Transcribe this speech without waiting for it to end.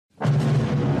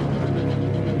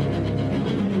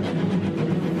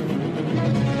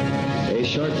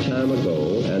time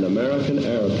ago, an American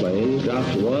airplane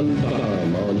dropped one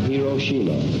bomb on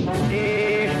Hiroshima.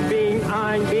 Ich bin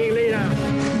ein Berliner.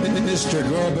 Mr.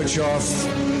 Gorbachev,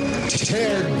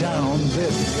 tear down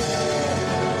this.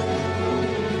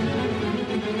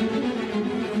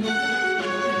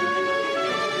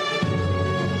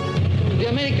 The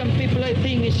American people, I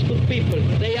think, is good people.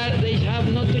 They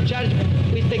have not to charge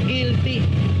with the guilty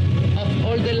of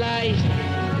all the lies.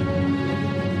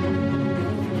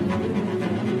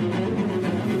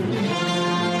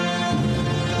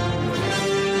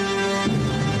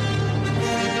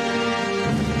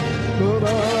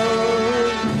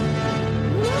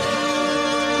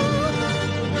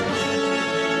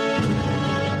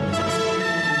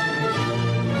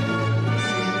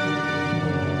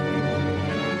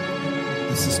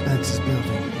 The suspense is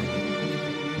building.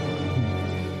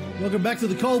 Welcome back to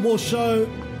the Cold War Show.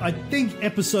 I think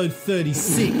episode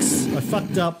 36. I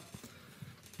fucked up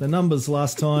the numbers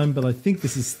last time, but I think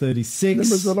this is 36.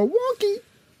 Numbers are wonky.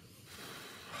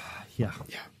 Yeah.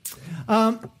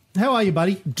 How are you,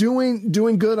 buddy? Doing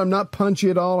good. I'm not punchy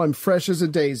at all. I'm fresh as a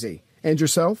daisy. And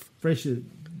yourself? Fresh.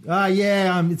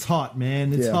 Yeah. It's hot,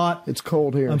 man. It's hot. It's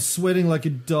cold here. I'm sweating like a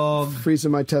dog.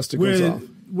 Freezing my testicles off.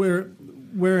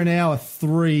 We're in hour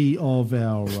 3 of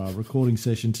our recording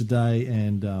session today,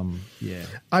 and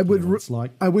I would. it's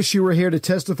like. I wish you were here to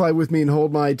testify with me and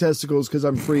hold my testicles because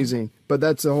I'm freezing. But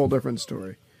that's a whole different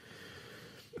story.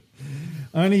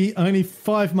 Only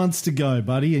 5 months to go,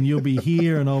 buddy, and you'll be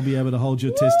here, and I'll be able to hold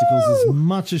your testicles as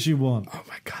much as you want. Oh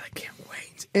my God, I can't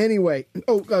wait. Anyway,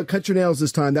 cut your nails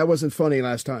this time. That wasn't funny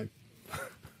last time.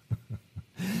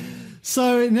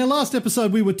 So in our last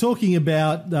episode, we were talking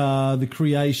about the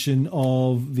creation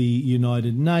of the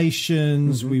United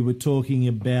Nations. Mm-hmm. We were talking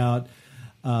about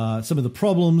some of the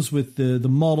problems with the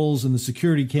models and the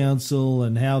Security Council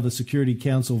and how the Security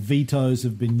Council vetoes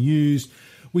have been used.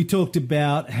 We talked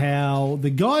about how the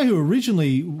guy who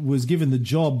originally was given the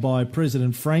job by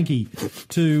President Frankie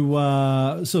to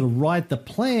sort of write the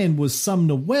plan was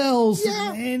Sumner Wells,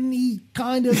 and he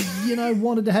kind of,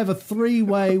 wanted to have a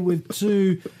 3-way with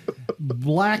 2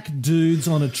 black dudes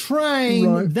on a train.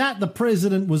 Right. That the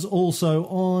president was also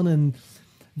on, and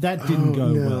that didn't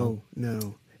go well.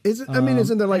 No. Isn't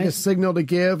there like a signal to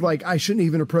give? Like, I shouldn't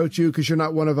even approach you because you're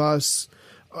not one of us.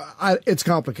 It's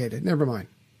complicated. Never mind.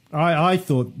 I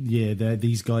thought, that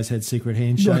these guys had secret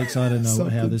handshakes. I don't know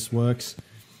how this works.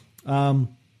 So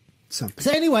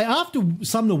anyway, after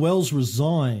Sumner Wells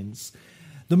resigns,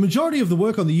 the majority of the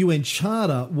work on the UN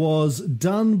Charter was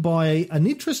done by an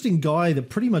interesting guy that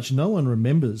pretty much no one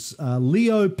remembers,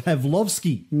 Leo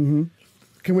Pavlovsky. Mm-hmm.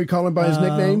 Can we call him by his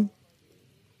nickname?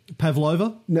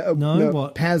 Pavlova? No.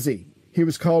 What? Pazzy. He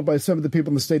was called by some of the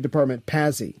people in the State Department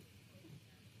Pazzy.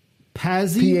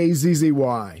 Pazzy?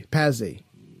 P-A-Z-Z-Y. Pazzy.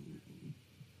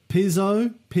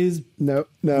 Pizzo? No.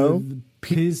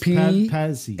 Pazzy.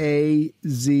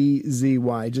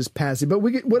 P-A-Z-Z-Y. Just Pazzy. But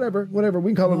we get whatever. We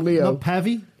can call him Leo. Not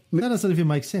Pavy? That doesn't even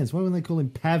make sense. Why wouldn't they call him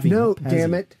Pavy? No,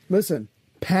 damn it. Listen.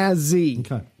 Pazzy.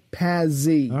 Okay.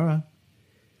 Pazzy. All right.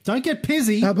 Don't get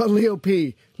pizzy. How about Leo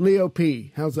P? Leo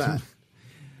P. How's that?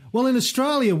 Well, in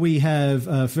Australia, we have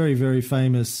a very, very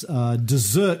famous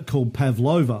dessert called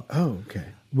pavlova. Oh, okay.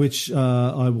 Which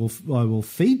I will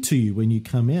feed to you when you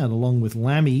come out, along with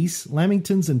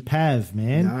Lamingtons and Pav,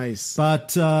 man. Nice.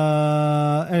 But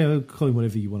anyway, call him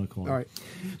whatever you want to call him. All right.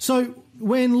 So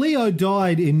when Leo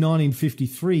died in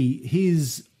 1953,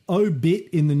 his obit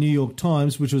in the New York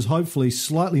Times, which was hopefully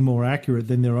slightly more accurate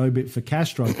than their obit for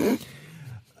Castro,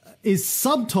 is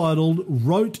subtitled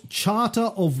 "Wrote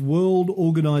Charter of World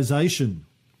Organization."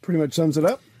 Pretty much sums it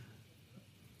up.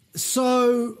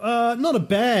 So not a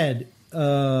bad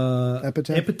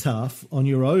epitaph on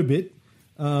your obit.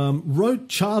 Wrote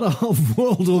Charter of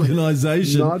World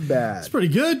Organization. Not bad. It's pretty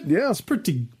good. Yeah. It's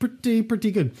pretty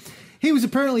good. He was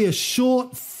apparently a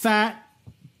short, fat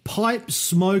pipe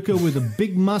smoker with a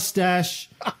big mustache,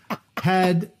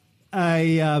 had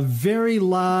a very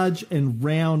large and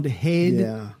round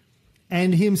head,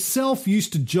 and himself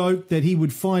used to joke that he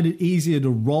would find it easier to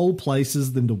roll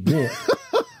places than to walk.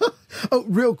 Oh,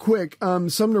 real quick,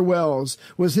 Sumner Wells,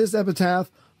 was his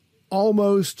epitaph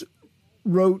almost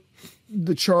wrote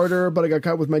the charter, but I got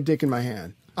caught with my dick in my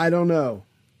hand? I don't know.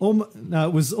 No,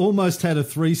 it was almost had a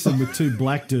threesome with 2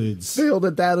 black dudes. Failed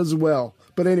at that as well.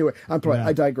 But anyway, I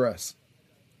digress.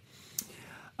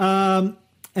 An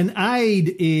aide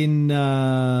in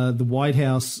the White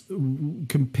House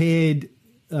compared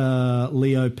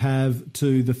Leo Pav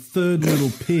to the 3rd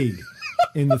little pig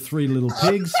in the 3 Little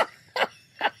Pigs.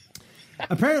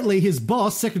 Apparently, his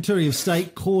boss, Secretary of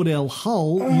State Cordell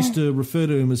Hull, used to refer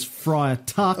to him as Friar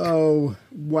Tuck. Oh,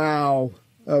 wow.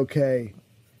 Okay.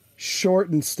 Short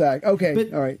and stacked. Okay.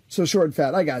 But- all right. So short and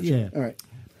fat. I got you. Yeah. All right.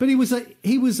 But he was a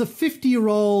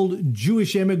 50-year-old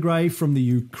Jewish emigre from the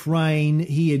Ukraine.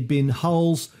 He had been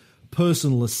Hull's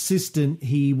personal assistant.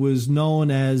 He was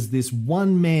known as this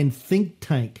one-man think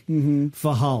tank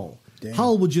for Hull. Damn.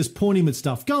 Hull would just point him at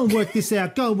stuff. Go and work this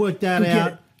out. Go and work that Get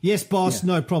out. it. Yes, boss.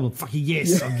 Yeah. No problem. Fucking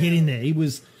yes. I'll get in there. He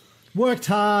worked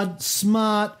hard,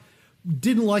 smart,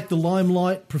 didn't like the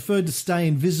limelight, preferred to stay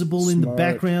invisible in the Smart.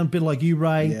 background, bit like you,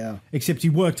 Ray. Yeah. Except he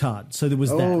worked hard, so there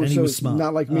was that, and he so was smart.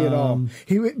 not like me at all.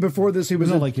 Before this, he was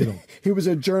not like you at all. He was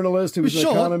a journalist. He was an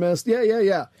short. economist.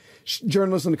 Yeah.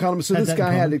 Journalist and economist. So Had this that in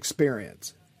guy had common.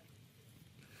 experience.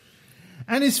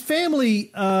 And his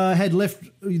family had left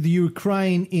the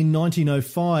Ukraine in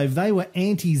 1905. They were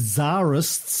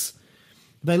anti-Tsarists.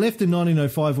 They left in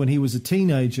 1905 when he was a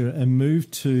teenager and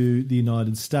moved to the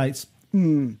United States.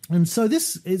 And so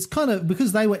this is kind of,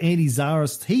 because they were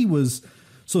anti-Tsarist, he was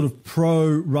sort of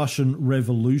pro-Russian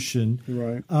revolution.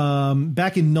 Right.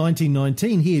 Back in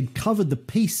 1919, he had covered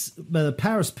the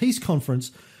Paris Peace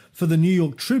Conference for the New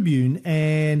York Tribune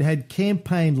and had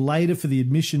campaigned later for the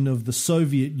admission of the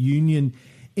Soviet Union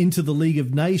into the League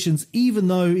of Nations, even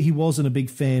though he wasn't a big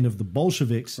fan of the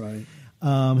Bolsheviks. Right.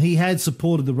 He had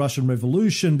supported the Russian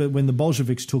Revolution, but when the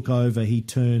Bolsheviks took over, he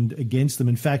turned against them.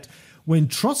 In fact, when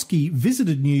Trotsky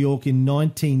visited New York in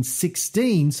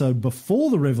 1916, so before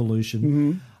the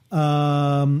revolution,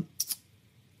 Pav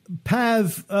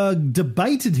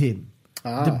debated him,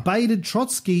 debated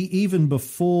Trotsky even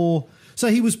before. So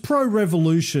he was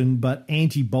pro-revolution but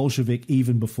anti-Bolshevik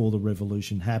even before the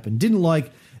revolution happened. Didn't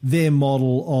like their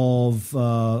model of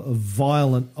a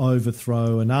violent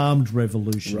overthrow, an armed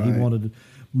revolution. Right. He wanted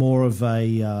more of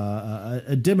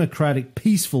a democratic,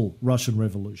 peaceful Russian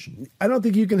revolution. I don't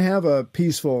think you can have a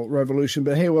peaceful revolution,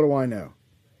 but hey, what do I know?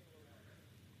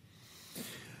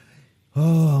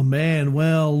 Oh, man.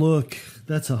 Well, look,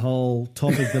 that's a whole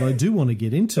topic that I do want to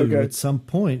get into Okay. at some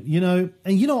point. I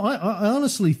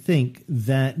honestly think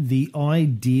that the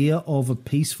idea of a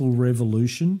peaceful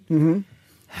revolution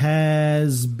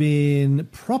has been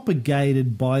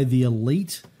propagated by the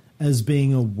elite as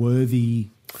being a worthy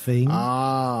thing,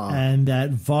 and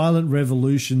that violent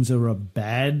revolutions are a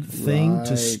bad thing to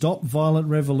Right. stop violent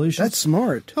revolutions. That's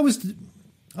smart. I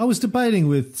was debating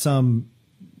with some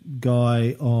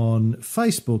guy on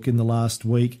Facebook in the last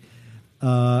week.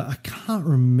 I can't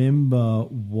remember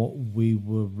what we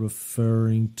were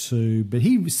referring to, but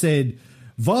he said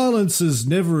violence has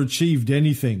never achieved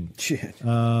anything. Shit.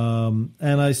 And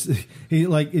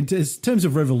in terms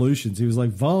of revolutions, he was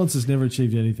like, violence has never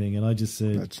achieved anything. And I just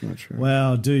said, That's not true.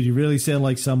 Wow, dude, you really sound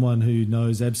like someone who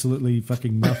knows absolutely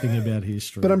fucking nothing about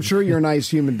history. But I'm sure you're a nice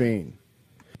human being.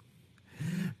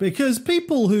 Because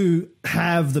people who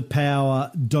have the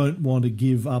power don't want to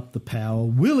give up the power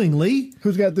willingly.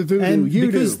 Who's got the voodoo? And You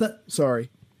because do. that- Sorry.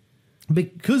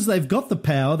 Because they've got the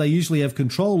power, they usually have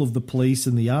control of the police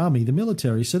and the army, the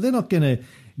military, so they're not going to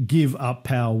give up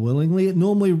power willingly. It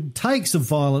normally takes a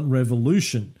violent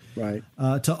revolution Right.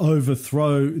 to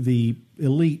overthrow the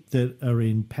elite that are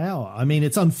in power. I mean,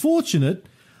 it's unfortunate.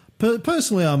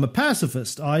 Personally, I'm a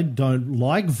pacifist. I don't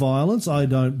like violence. I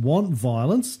don't want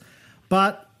violence.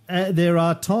 But there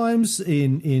are times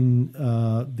in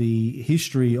the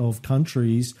history of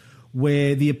countries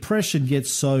where the oppression gets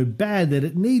so bad that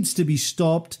it needs to be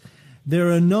stopped.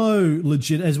 There are no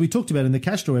legit, as we talked about in the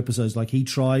Castro episodes, like he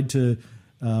tried to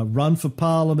run for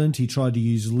parliament, he tried to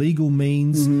use legal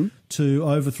means to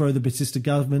overthrow the Batista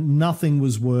government. Nothing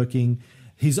was working.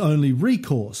 His only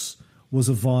recourse was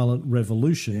a violent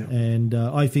revolution. Yeah. And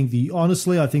I think the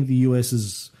US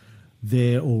is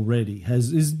there already,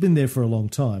 has been there for a long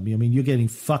time. I mean, you're getting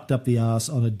fucked up the arse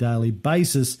on a daily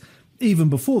basis, even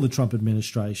before the Trump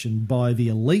administration, by the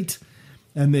elite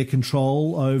and their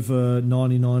control over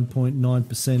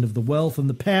 99.9% of the wealth and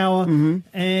the power.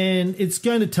 And it's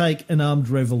going to take an armed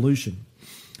revolution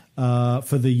for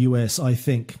the US, I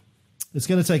think. It's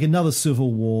going to take another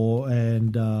civil war,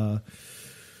 and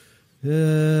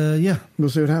yeah, We'll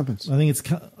see what happens. I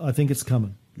think it's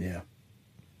coming. Yeah.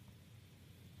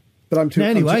 But I'm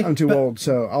too old,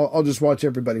 so I'll just watch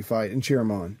everybody fight and cheer them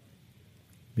on.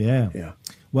 Yeah. Yeah.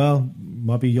 Well,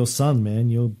 might be your son, man.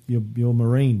 Your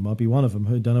Marine might be one of them.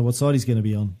 Who don't know what side he's going to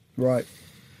be on. Right.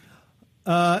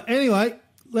 Anyway,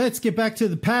 let's get back to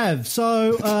the Pav.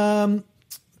 So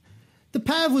the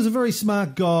Pav was a very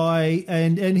smart guy,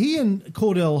 and he and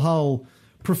Cordell Hull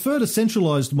preferred a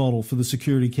centralized model for the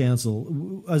Security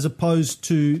Council as opposed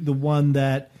to the one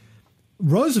that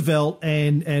Roosevelt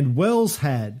and Wells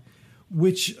had,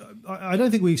 which I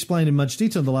don't think we explained in much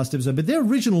detail in the last episode, but their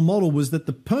original model was that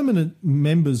the permanent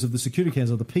members of the Security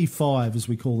Council, the P5 as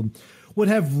we call them, would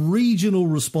have regional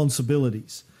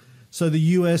responsibilities. So the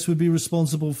US would be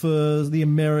responsible for the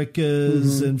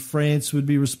Americas, and France would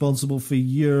be responsible for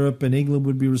Europe, and England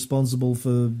would be responsible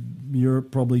for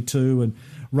Europe probably too, and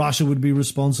Russia would be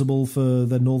responsible for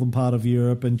the northern part of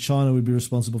Europe, and China would be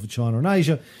responsible for China and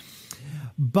Asia.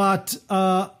 But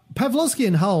Pavlovsky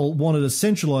and Hull wanted a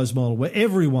centralized model where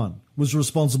everyone was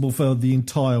responsible for the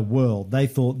entire world. They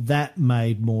thought that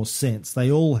made more sense.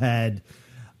 They all had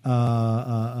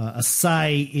a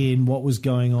say in what was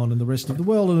going on in the rest of the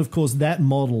world. And, of course, that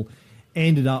model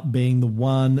ended up being the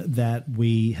one that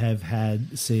we have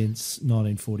had since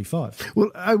 1945.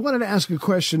 Well, I wanted to ask a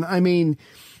question. I mean,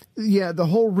 yeah, the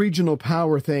whole regional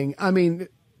power thing, I mean,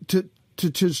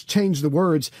 to change the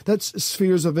words, that's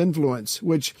spheres of influence,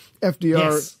 which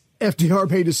FDR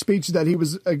made a speech that he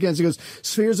was against. He goes,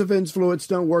 spheres of influence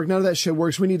don't work. None of that shit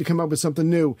works. We need to come up with something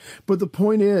new. But the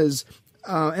point is,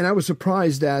 and I was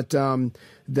surprised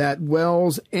that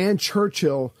Wells and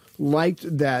Churchill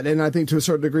liked that. And I think to a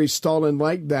certain degree, Stalin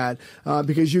liked that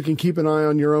because you can keep an eye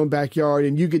on your own backyard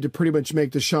and you get to pretty much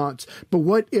make the shots. But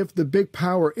what if the big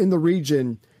power in the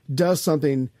region does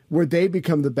something where they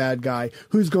become the bad guy?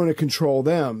 Who's going to control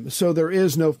them? So there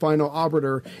is no final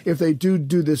arbiter if they do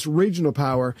this regional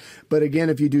power. But again,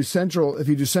 if you do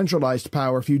centralized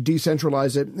power, if you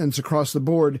decentralize it and it's across the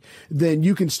board, then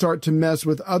you can start to mess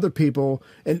with other people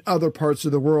in other parts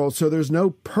of the world. So there's no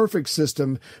perfect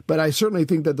system, but I certainly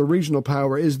think that the regional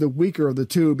power is the weaker of the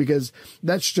two, because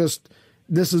that's just,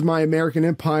 this is my American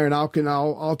empire, and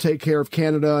I'll take care of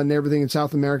Canada and everything in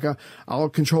South America. I'll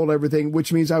control everything,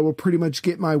 which means I will pretty much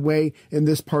get my way in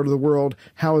this part of the world.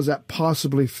 How is that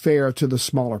possibly fair to the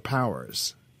smaller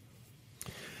powers?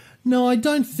 No, I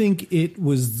don't think it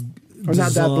was or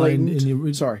not that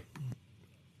blatant. Sorry.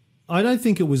 I don't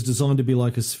think it was designed to be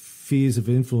like a spheres of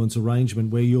influence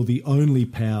arrangement where you're the only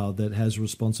power that has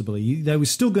responsibility. They were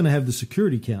still going to have the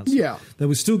Security Council. Yeah. They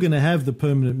were still going to have the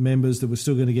permanent members that were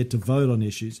still going to get to vote on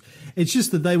issues. It's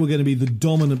just that they were going to be the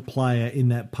dominant player in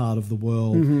that part of the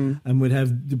world and would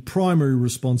have the primary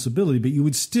responsibility, but you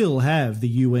would still have the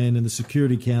UN and the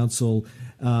Security Council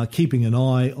keeping an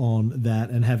eye on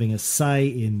that and having a say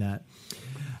in that,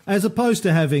 as opposed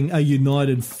to having a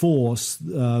united force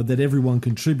that everyone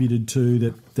contributed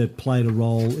to that played a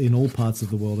role in all parts of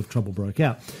the world if trouble broke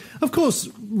out. Of course,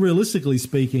 realistically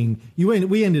speaking,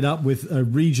 we ended up with a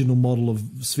regional model of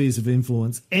spheres of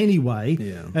influence anyway,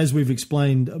 as we've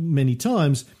explained many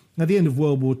times. At the end of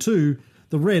World War II,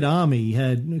 the Red Army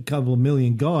had a couple of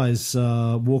million guys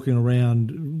walking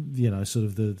around, sort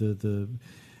of the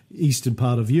eastern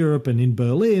part of Europe and in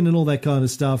Berlin and all that kind of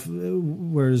stuff,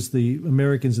 whereas the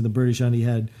Americans and the British only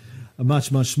had a much,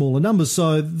 much smaller number.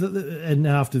 So, and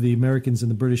after the Americans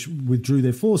and the British withdrew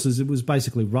their forces, it was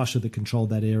basically Russia that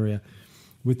controlled that area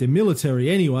with their military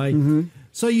anyway.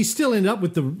 So you still end up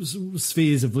with the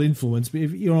spheres of influence. But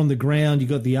if you're on the ground, you've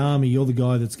got the army, you're the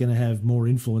guy that's going to have more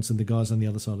influence than the guys on the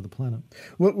other side of the planet.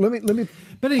 Well, let me.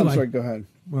 But anyway, I'm sorry, go ahead.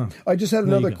 Well, I just had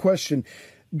another question.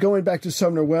 Going back to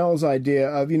Sumner Wells' idea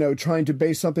of, trying to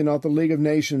base something off the League of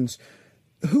Nations,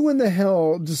 who in the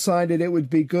hell decided it would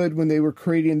be good when they were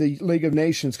creating the League of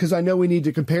Nations? Because I know we need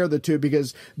to compare the two,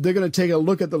 because they're going to take a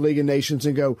look at the League of Nations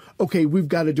and go, okay, we've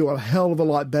got to do a hell of a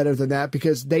lot better than that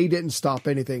because they didn't stop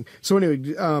anything. So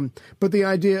anyway, but the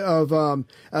idea of a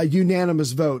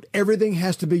unanimous vote, everything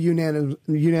has to be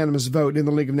unanimous vote in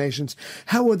the League of Nations.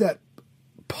 How would that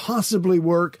possibly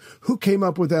work? Who came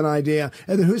up with that idea?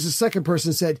 And then who's the second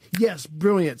person said, yes,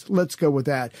 brilliant, let's go with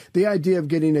that? The idea of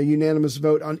getting a unanimous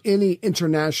vote on any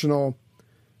international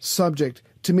subject,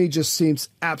 to me, just seems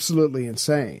absolutely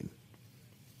insane.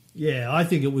 Yeah, I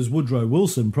think it was Woodrow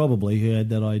Wilson probably who had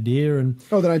that idea. And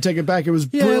then I take it back. It was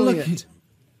brilliant.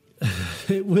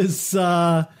 It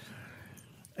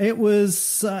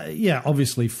was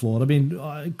obviously flawed. I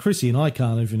mean, Chrissy and I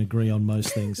can't even agree on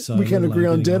most things. So we can't agree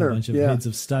on dinner. A bunch of heads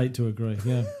of state to agree.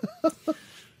 Yeah.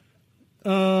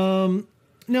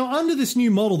 Now, under this new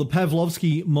model, the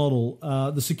Pavlovsky model,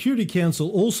 the Security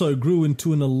Council also grew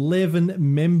into an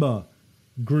 11-member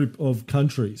group of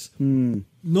countries,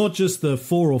 not just the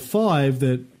 4 or 5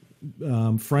 that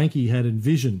Frankie had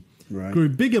envisioned. Right. Grew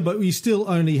bigger, but we still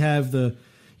only have you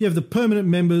have the permanent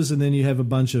members, and then you have a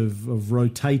bunch of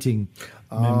rotating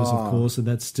members, of course, and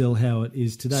that's still how it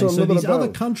is today. So these other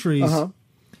countries,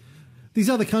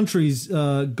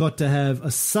 got to have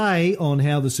a say on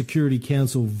how the Security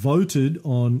Council voted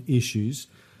on issues,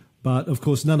 but of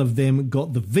course none of them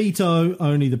got the veto.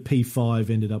 Only the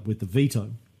P5 ended up with the veto.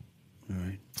 All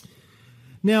right.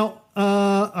 Now,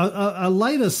 a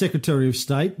later Secretary of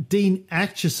State, Dean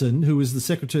Acheson, who was the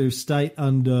Secretary of State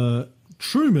under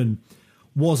Truman,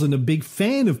 wasn't a big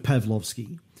fan of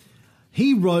Pavlovsky.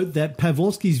 He wrote that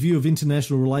Pavlovsky's view of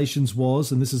international relations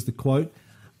was, and this is the quote,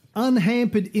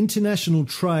 unhampered international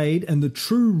trade and the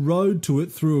true road to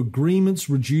it through agreements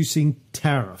reducing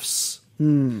tariffs.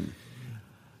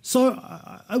 So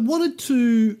I wanted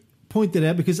to point that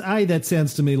out because, A, that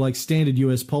sounds to me like standard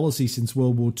US policy since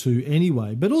World War II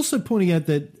anyway, but also pointing out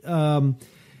that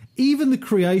even the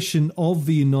creation of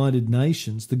the United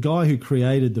Nations, the guy who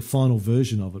created the final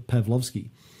version of it,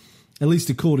 Pavlovsky, at least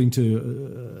according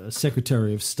to a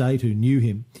Secretary of State who knew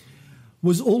him,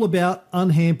 was all about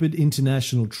unhampered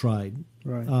international trade.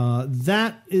 Right.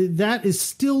 That is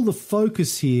still the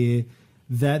focus here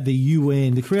that the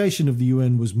UN, the creation of the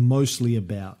UN was mostly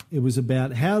about. It was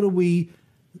about how do we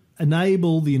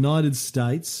enable the United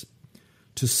States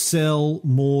to sell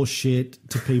more shit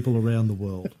to people around the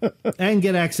world and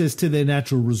get access to their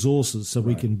natural resources so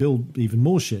we can build even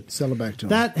more shit. Sell it back to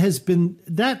them.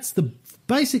 That's the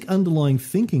basic underlying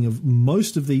thinking of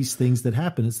most of these things that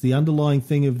happen. It's the underlying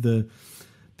thing of the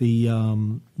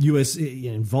U.S.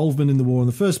 involvement in the war in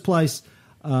the first place.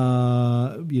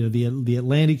 The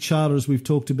Atlantic Charter, as we've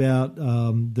talked about,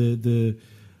 the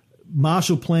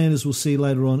Marshall Plan, as we'll see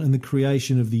later on, and the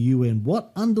creation of the UN.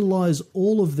 What underlies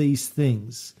all of these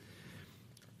things?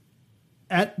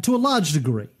 To a large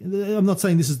degree, I'm not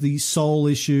saying this is the sole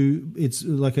issue. It's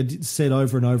like I said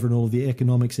over and over in all of the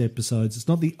economics episodes. It's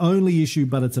not the only issue,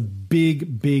 but it's a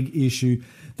big, big issue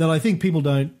that I think people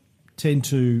don't tend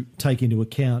to take into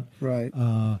account. Right.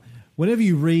 Whenever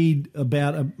you read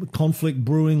about a conflict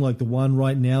brewing like the one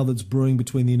right now that's brewing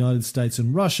between the United States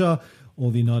and Russia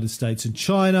or the United States and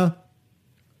China,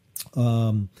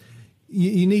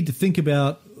 you need to think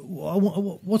about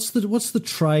what's the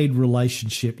trade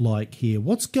relationship like here?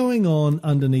 What's going on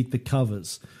underneath the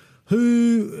covers?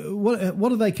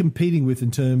 What are they competing with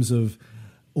in terms of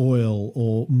oil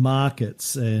or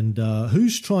markets, and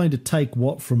who's trying to take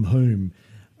what from whom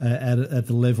at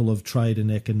the level of trade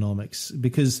and economics?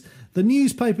 Because the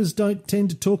newspapers don't tend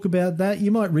to talk about that.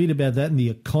 You might read about that in The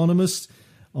Economist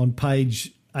on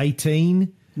page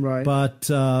 18. Right. But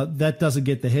that doesn't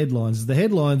get the headlines. The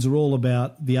headlines are all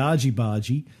about the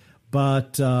argy-bargy,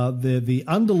 but the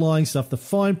underlying stuff, the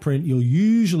fine print, you'll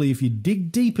usually, if you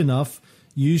dig deep enough,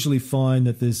 usually find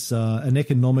that there's an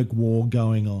economic war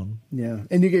going on. Yeah,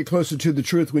 and you get closer to the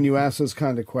truth when you ask those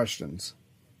kind of questions.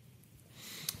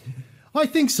 I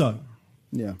think so.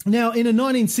 Yeah. Now, in a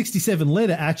 1967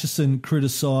 letter, Acheson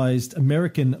criticised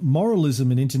American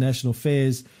moralism in international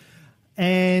affairs,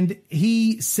 and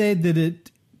he said that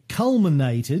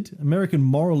American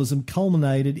moralism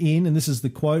culminated in, and this is the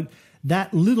quote,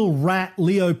 that little rat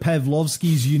Leo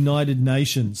Pavlovsky's United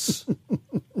Nations.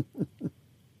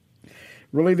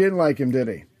 Really didn't like him, did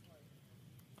he?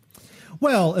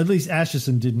 Well, at least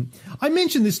Acheson didn't. I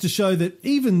mention this to show that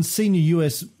even senior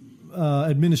US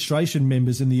administration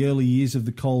members in the early years of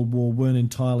the Cold War weren't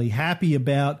entirely happy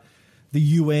about the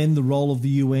UN, the role of the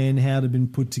UN, how it had been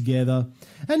put together.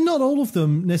 And not all of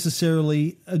them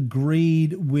necessarily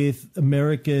agreed with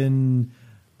American,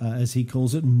 as he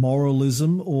calls it,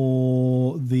 moralism,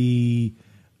 or the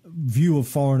view of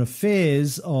foreign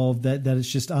affairs of that it's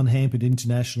just unhampered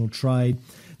international trade.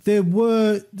 There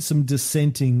were some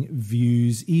dissenting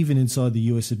views, even inside the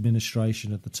U.S.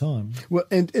 administration at the time. Well,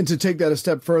 and to take that a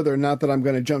step further, not that I'm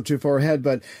going to jump too far ahead,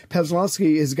 but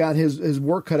Pavlovsky has got his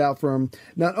work cut out for him.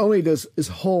 Not only is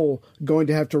Hull going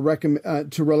to have to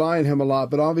rely on him a lot,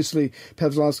 but obviously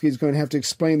Pavlovsky is going to have to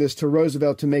explain this to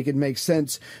Roosevelt to make it make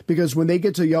sense. Because when they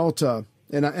get to Yalta,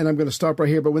 and I'm going to stop right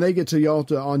here, but when they get to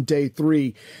Yalta on day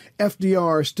 3,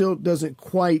 FDR still doesn't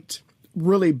quite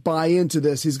really buy into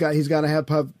this. He's got to have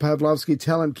Pavlovsky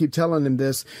keep telling him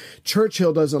this.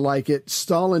 Churchill doesn't like it.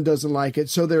 Stalin doesn't like it.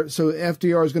 So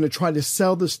FDR is going to try to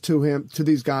sell this to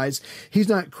these guys. He's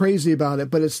not crazy about it,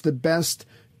 but it's the best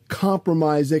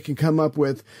compromise they can come up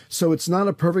with. So it's not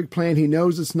a perfect plan. He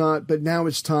knows it's not, but now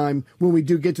it's time, when we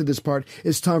do get to this part,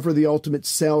 it's time for the ultimate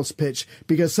sales pitch,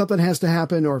 because something has to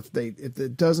happen, or if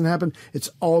it doesn't happen, it's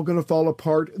all going to fall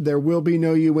apart. There will be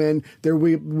no UN. There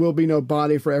will be no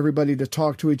body for everybody to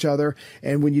talk to each other.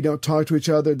 And when you don't talk to each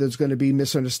other, there's going to be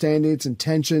misunderstandings and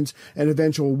tensions and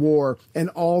eventual war. And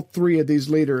all 3 of these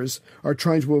leaders are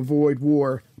trying to avoid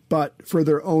war, but for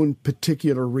their own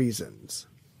particular reasons.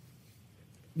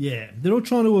 Yeah, they're all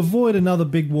trying to avoid another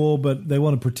big war, but they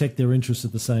want to protect their interests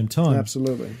at the same time.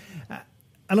 Absolutely.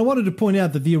 And I wanted to point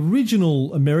out that the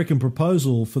original American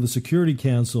proposal for the Security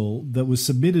Council that was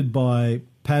submitted by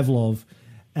Pavlov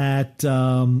at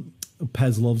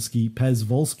Pazvolsky.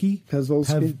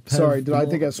 Sorry, I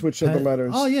think I switched up the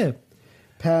letters. Oh, yeah.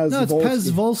 No, it's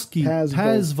Pazvolsky.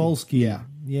 Pazvolsky.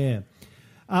 Yeah.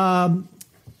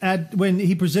 When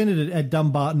he presented it at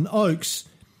Dumbarton Oaks,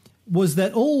 was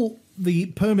that all the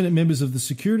permanent members of the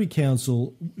Security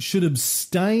Council should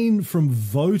abstain from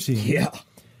voting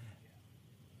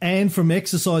and from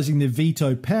exercising their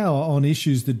veto power on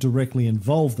issues that directly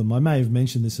involve them. I may have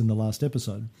mentioned this in the last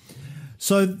episode.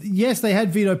 So, yes, they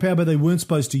had veto power, but they weren't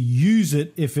supposed to use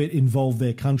it if it involved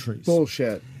their countries.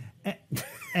 Bullshit.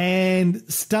 And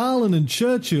Stalin and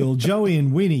Churchill, Joey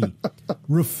and Winnie,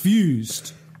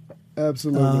 refused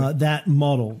that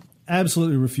model.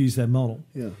 Absolutely refused that model.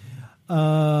 Yeah.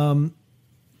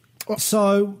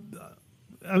 So,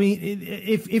 I mean,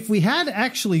 if we had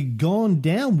actually gone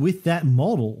down with that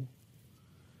model,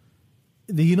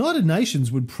 the United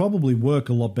Nations would probably work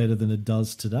a lot better than it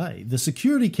does today. The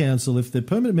Security Council, if the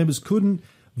permanent members couldn't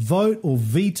vote or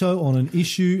veto on an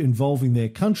issue involving their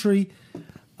country,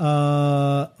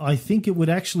 I think it would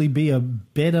actually be a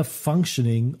better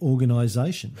functioning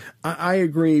organization. I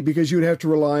agree, because you would have to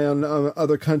rely on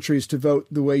other countries to vote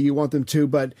the way you want them to.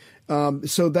 But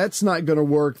so that's not going to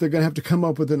work. They're going to have to come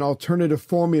up with an alternative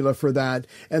formula for that.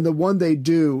 And the one they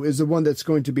do is the one that's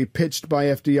going to be pitched by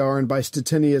FDR and by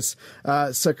Stettinius,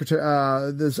 Secretary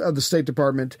of the State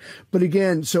Department. But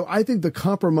again, so I think the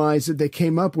compromise that they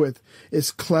came up with is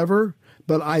clever.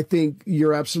 But I think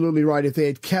you're absolutely right. If they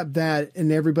had kept that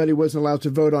and everybody wasn't allowed to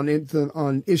vote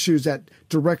on issues that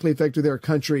directly affected their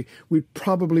country, we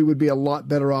probably would be a lot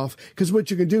better off. Because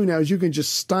what you can do now is you can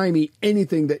just stymie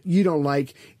anything that you don't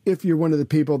like if you're one of the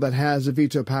people that has a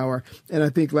veto power. And I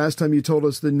think last time you told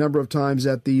us the number of times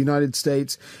that the United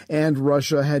States and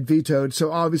Russia had vetoed.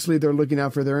 So obviously they're looking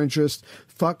out for their interests.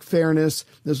 Fuck fairness.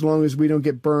 As long as we don't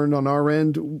get burned on our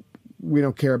end, we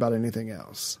don't care about anything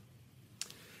else.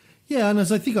 Yeah, and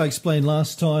as I think I explained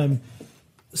last time,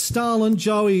 Stalin,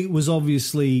 Joey was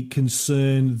obviously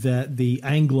concerned that the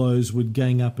Anglos would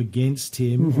gang up against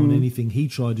him on anything he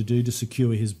tried to do to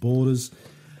secure his borders.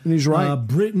 And he's right.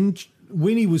 Britain,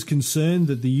 Winnie was concerned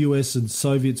that the US and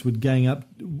Soviets would gang up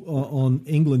on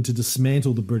England to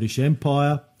dismantle the British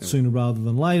Empire sooner rather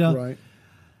than later. Right.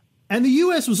 And the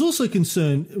US was also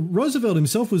concerned, Roosevelt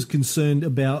himself was concerned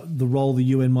about the role the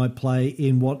UN might play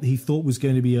in what he thought was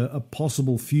going to be a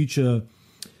possible future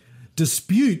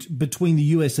dispute between the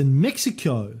US and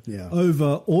Mexico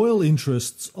over oil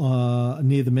interests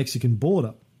near the Mexican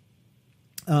border.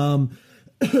 But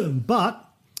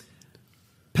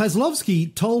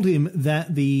Pazlovsky told him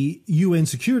that the UN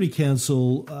Security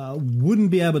Council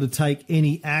wouldn't be able to take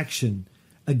any action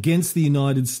against the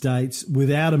United States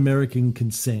without American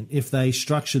consent if they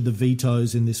structured the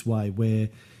vetoes in this way, where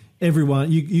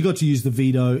everyone you got to use the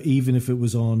veto even if it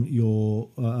was on your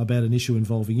about an issue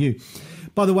involving you.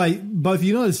 By the way, both the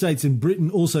United States and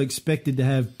Britain also expected to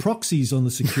have proxies on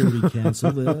the Security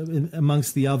Council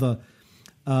amongst the other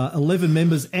 11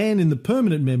 members and in the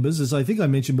permanent members. As I think I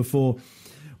mentioned before,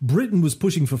 Britain was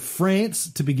pushing for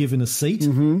France to be given a seat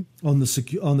on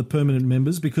the permanent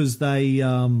members because they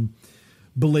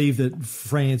believed that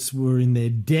France were in their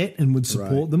debt and would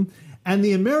support them. And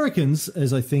the Americans,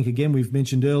 as I think, again, we've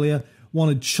mentioned earlier,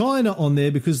 wanted China on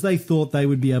there because they thought they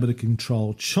would be able to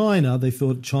control China. They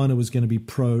thought China was going to be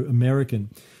pro-American.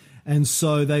 And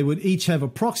so they would each have a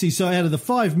proxy. So out of the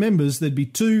 5 members, there'd be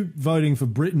 2 voting for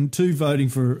Britain, 2 voting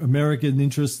for American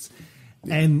interests,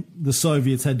 and the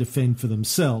Soviets had to fend for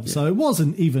themselves. So it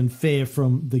wasn't even fair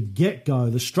from the get-go,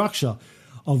 the structure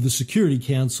of the Security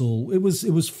Council. It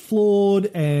was flawed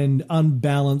and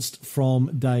unbalanced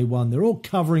from day one. They're all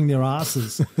covering their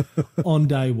asses on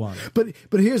day one. But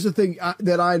here's the thing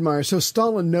that I admire. So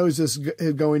Stalin knows this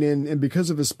going in, and because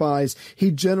of his spies,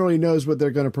 he generally knows what they're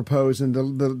going to propose and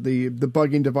the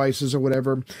bugging devices or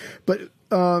whatever.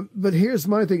 But here's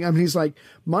my thing. I mean, he's like,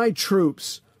 my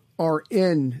troops are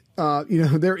in,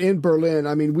 they're in Berlin.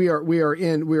 I mean, we're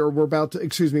about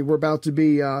to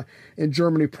be in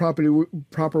Germany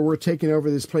proper. We're taking over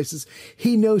these places.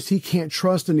 He knows he can't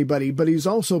trust anybody, but he's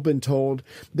also been told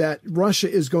that Russia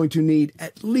is going to need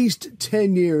at least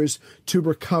 10 years to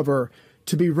recover,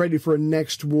 to be ready for a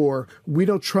next war. We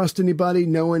don't trust anybody.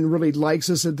 No one really likes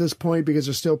us at this point because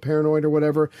they're still paranoid or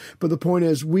whatever. But the point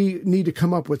is, we need to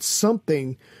come up with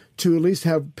something to at least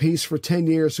have peace for 10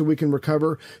 years so we can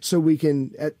recover, so we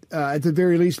can, at the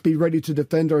very least, be ready to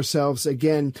defend ourselves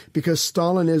again, because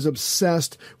Stalin is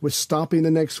obsessed with stopping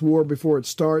the next war before it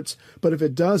starts. But if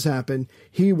it does happen,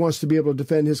 he wants to be able to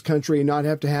defend his country and not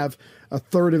have to have a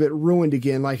third of it ruined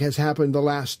again, like has happened the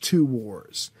last 2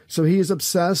 wars. So he is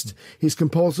obsessed, he's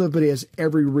compulsive, but he has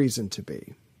every reason to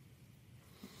be.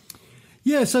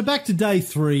 Yeah, so back to day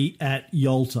 3 at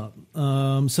Yalta.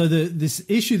 So this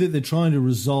issue that they're trying to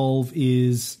resolve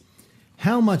is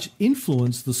how much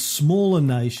influence the smaller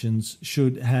nations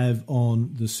should have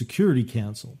on the Security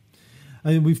Council.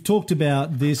 I mean, we've talked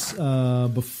about this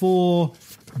before.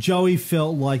 Joey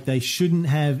felt like they shouldn't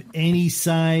have any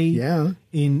say. Yeah.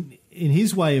 In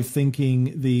his way of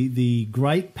thinking, the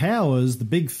great powers, the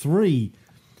big 3,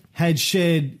 had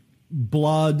shed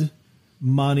blood,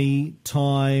 money,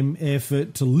 time,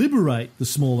 effort to liberate the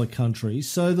smaller countries.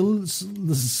 So the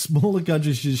smaller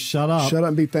countries just shut up. Shut up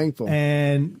and be thankful.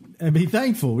 And be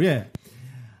thankful, yeah.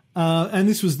 And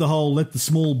this was the whole let the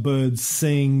small birds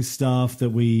sing stuff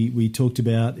that we talked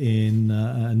about in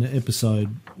an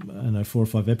episode, I don't know, 4 or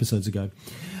 5 episodes ago.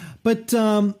 But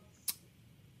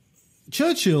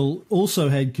Churchill also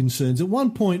had concerns. At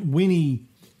one point, Winnie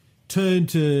turned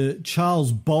to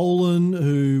Charles Bolan,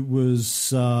 who was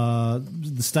the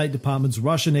State Department's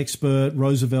Russian expert,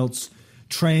 Roosevelt's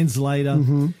translator.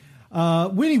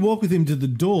 Mm-hmm. Winnie walked with him to the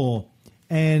door,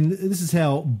 and this is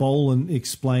how Bolan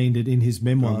explained it in his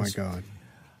memoirs. Oh, my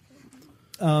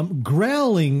God.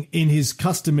 Growling in his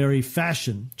customary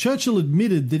fashion, Churchill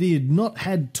admitted that he had not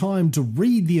had time to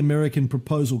read the American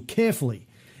proposal carefully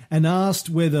and asked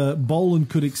whether Bolan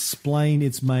could explain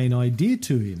its main idea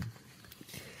to him.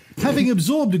 Having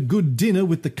absorbed a good dinner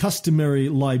with the customary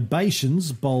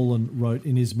libations, Bolan wrote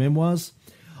in his memoirs,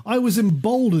 I was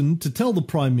emboldened to tell the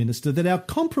Prime Minister that our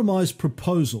compromise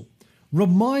proposal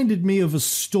reminded me of a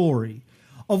story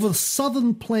of a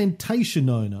southern plantation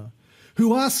owner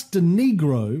who asked a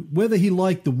Negro whether he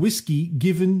liked the whiskey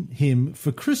given him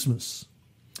for Christmas.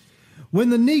 When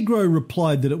the Negro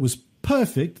replied that it was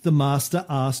perfect, the master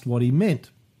asked what he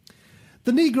meant.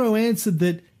 The Negro answered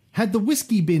that had the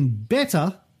whiskey been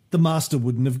better, the master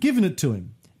wouldn't have given it to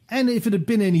him. And if it had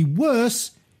been any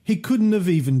worse, he couldn't have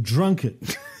even drunk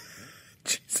it.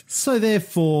 So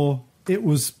therefore, it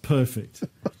was perfect.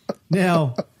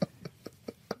 Now,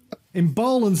 in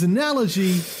Bolan's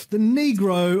analogy, the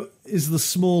Negro is the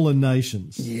smaller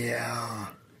nations. Yeah.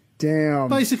 Damn.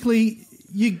 Basically,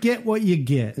 you get what you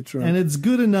get. That's right. And it's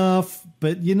good enough,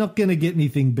 but you're not going to get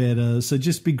anything better. So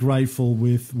just be grateful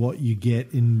with what you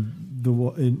get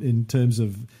in terms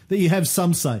of that you have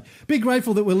some say. Be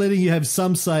grateful that we're letting you have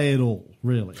some say at all,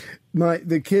 really. My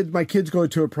kids go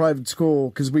to a private school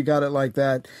because we got it like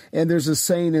that. And there's a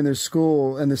saying in their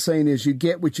school, and the saying is you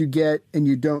get what you get and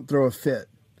you don't throw a fit.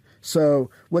 So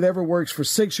whatever works for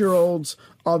 6-year-olds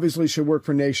obviously should work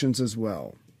for nations as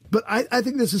well. But I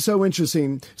think this is so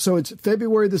interesting. So it's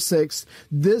February the 6th.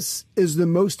 This is the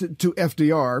most, to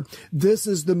FDR, this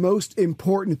is the most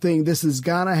important thing. This has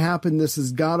got to happen. This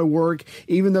has got to work.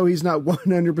 Even though he's not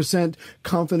 100%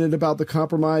 confident about the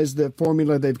compromise, the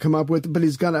formula they've come up with, but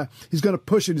he's gonna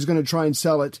push it. He's going to try and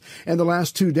sell it. And the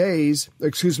last 2 days,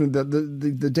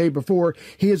 the day before,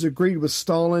 he has agreed with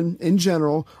Stalin in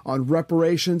general on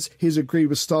reparations. He's agreed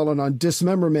with Stalin on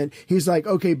dismemberment. He's like,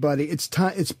 okay, buddy, it's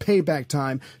time. It's payback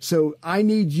time. So I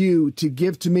need you to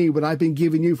give to me what I've been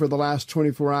giving you for the last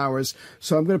 24 hours.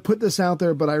 So I'm going to put this out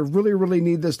there, but I really, really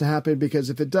need this to happen because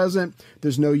if it doesn't,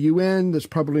 there's no UN, there's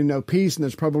probably no peace, and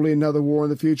there's probably another war in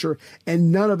the future.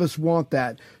 And none of us want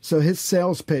that. So his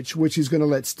sales pitch, which he's going to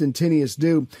let Stentinius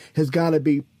do, has got to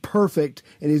be perfect,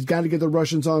 and he's got to get the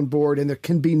Russians on board, and there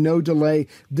can be no delay.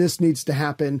 This needs to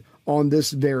happen on this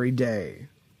very day.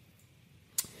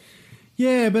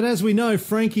 Yeah, but as we know,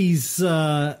 Frankie's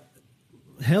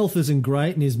health isn't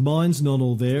great and his mind's not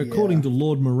all there. Yeah. According to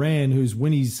Lord Moran, who's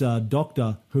Winnie's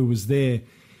doctor who was there,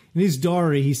 in his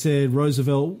diary he said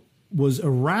Roosevelt was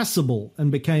irascible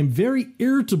and became very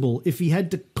irritable if he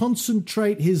had to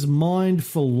concentrate his mind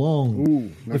for long.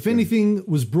 Ooh, if anything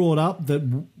was brought up that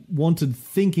wanted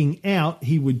thinking out,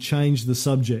 he would change the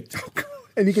subject.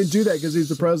 And he can do that because he's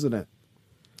the president.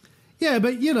 Yeah,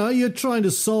 but, you know, you're trying to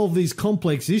solve these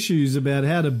complex issues about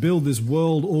how to build this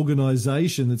world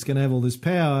organization that's going to have all this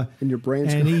power. And your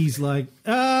brain's And he's like,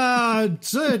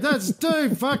 dude, that's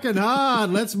too fucking hard.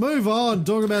 Let's move on.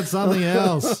 Talk about something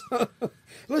else.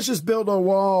 Let's just build a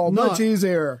wall. Much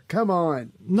easier. Come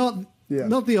on. Not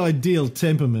the ideal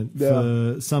temperament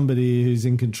for somebody who's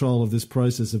in control of this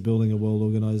process of building a world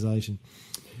organization.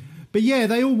 But, yeah,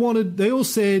 they all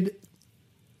said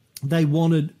they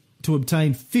wanted to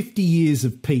obtain 50 years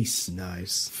of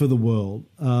peace for the world.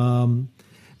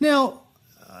 Now,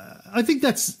 I think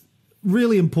that's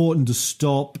really important to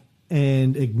stop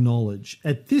and acknowledge.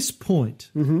 At this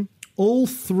point, all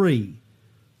three,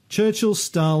 Churchill,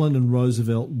 Stalin and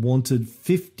Roosevelt, wanted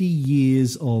 50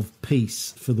 years of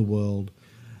peace for the world.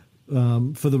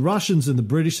 For the Russians and the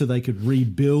British so they could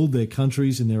rebuild their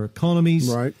countries and their economies.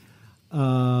 Right.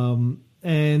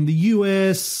 and the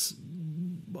US,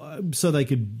 so they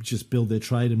could just build their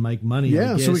trade and make money.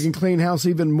 Yeah, I guess. so we can clean house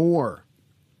even more.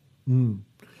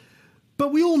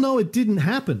 But we all know it didn't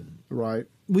happen. Right.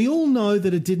 We all know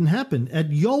that it didn't happen.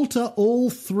 At Yalta, all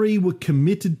three were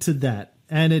committed to that.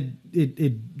 And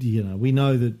it we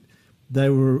know that they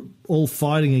were all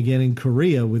fighting again in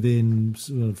Korea within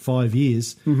sort of 5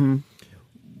 years. Mm-hmm.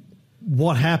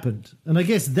 What happened? And I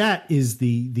guess that is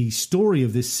the story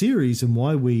of this series and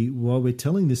why we're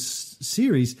telling this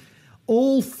series.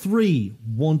 All three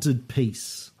wanted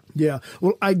peace. Yeah.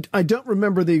 Well, I don't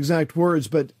remember the exact words,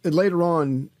 but later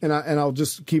on, and I'll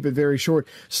just keep it very short,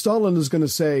 Stalin is going to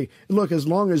say, look, as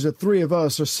long as the three of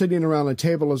us are sitting around a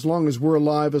table, as long as we're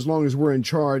alive, as long as we're in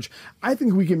charge, I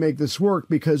think we can make this work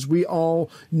because we all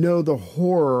know the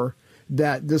horror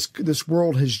that this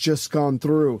world has just gone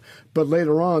through. But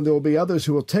later on, there will be others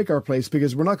who will take our place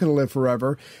because we're not going to live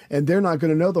forever, and they're not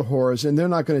going to know the horrors, and they're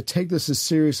not going to take this as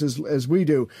serious as we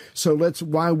do. So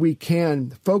while we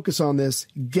can focus on this,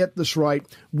 get this right.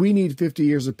 We need 50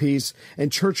 years of peace. And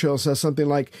Churchill says something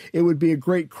like, it would be a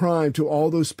great crime to all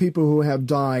those people who have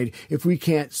died if we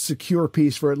can't secure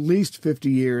peace for at least 50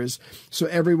 years. So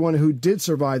everyone who did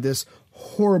survive this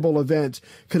horrible event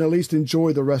can at least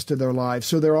enjoy the rest of their lives.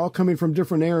 So they're all coming from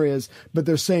different areas, but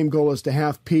their same goal is to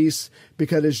have peace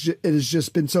because it has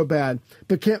just been so bad.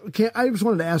 But Cam, I just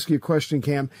wanted to ask you a question,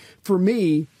 Cam. For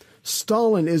me,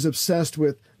 Stalin is obsessed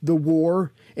with the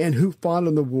war and who fought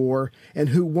in the war and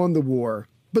who won the war.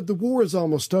 But the war is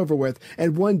almost over with,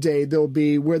 and one day there'll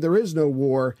be where there is no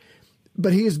war.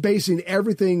 But he is basing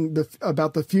everything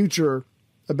about the future,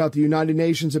 about the United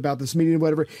Nations, about this meeting,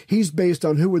 whatever, he's based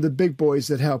on who were the big boys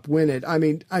that helped win it. I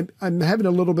mean, I'm having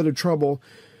a little bit of trouble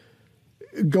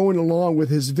going along with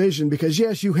his vision because,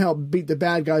 yes, you helped beat the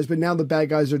bad guys, but now the bad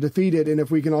guys are defeated, and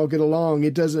if we can all get along,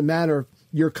 it doesn't matter if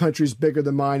your country's bigger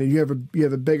than mine and you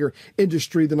have a bigger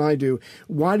industry than I do.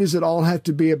 Why does it all have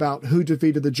to be about who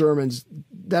defeated the Germans?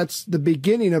 That's the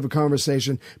beginning of a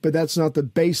conversation, but that's not the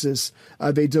basis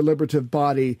of a deliberative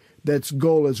body that's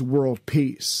goal is world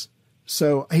peace.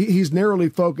 So he's narrowly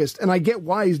focused, and I get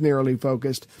why he's narrowly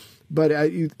focused, but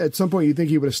at some point you think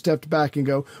he would have stepped back and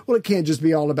go, well, it can't just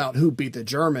be all about who beat the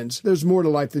Germans. There's more to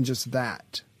life than just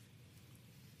that.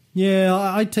 Yeah,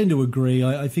 I tend to agree.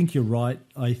 I think you're right.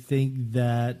 I think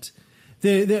that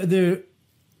there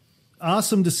are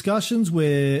some discussions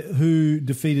where who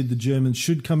defeated the Germans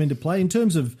should come into play in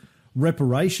terms of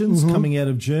reparations coming out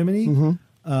of Germany.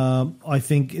 I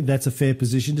think that's a fair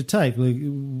position to take.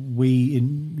 We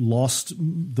lost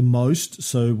the most,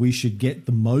 so we should get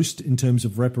the most in terms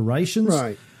of reparations.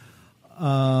 Right.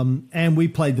 And we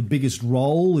played the biggest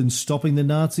role in stopping the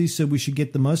Nazis, so we should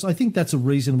get the most. I think that's a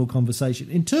reasonable conversation.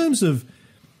 In terms of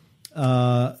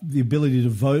the ability to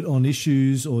vote on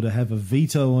issues or to have a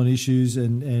veto on issues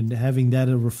and having that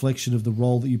a reflection of the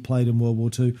role that you played in World War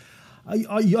II,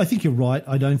 I think you're right.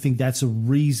 I don't think that's a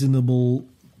reasonable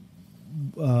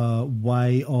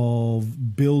way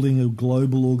of building a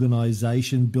global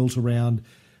organization built around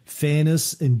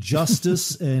fairness and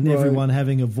justice and Right. everyone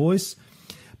having a voice.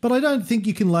 But I don't think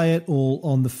you can lay it all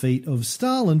on the feet of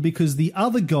Stalin because the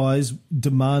other guys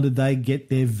demanded they get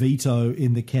their veto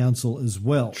in the council as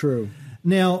well. True.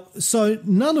 Now, so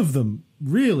none of them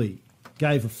really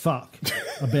gave a fuck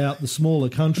about the smaller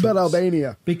countries. About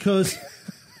Albania. Because,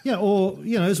 or,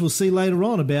 as we'll see later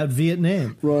on about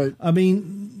Vietnam. Right. I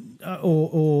mean,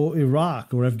 or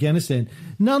Iraq or Afghanistan.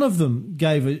 None of them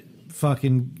gave a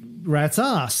fucking rat's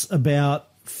ass about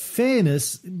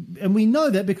fairness, and we know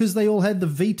that because they all had the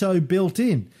veto built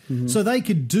in. So they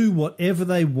could do whatever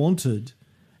they wanted.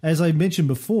 As I mentioned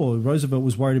before, Roosevelt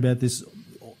was worried about this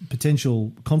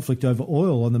potential conflict over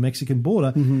oil on the Mexican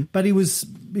border, but he was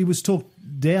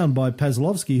talked down by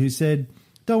Pavlovsky, who said,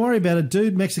 don't worry about it,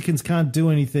 dude. Mexicans can't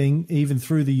do anything, even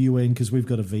through the UN, because we've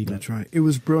got a veto. That's right. It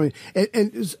was brilliant.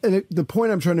 And the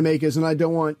point I'm trying to make is, and I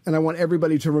want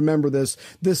everybody to remember this,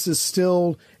 this is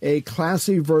still a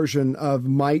classy version of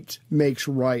might makes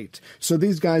right. So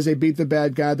these guys, they beat the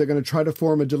bad guy. They're going to try to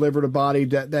form a deliberative body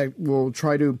that will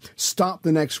try to stop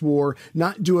the next war,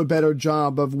 not do a better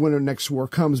job of when the next war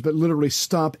comes, but literally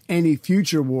stop any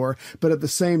future war. But at the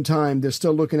same time, they're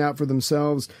still looking out for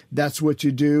themselves. That's what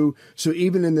you do. So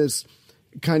even in this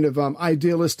kind of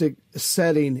idealistic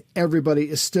setting, everybody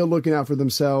is still looking out for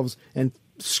themselves and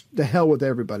the hell with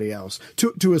everybody else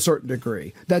to a certain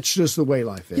degree. That's just the way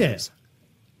life is.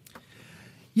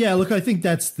 Yeah, look, I think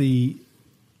that's the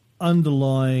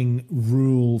underlying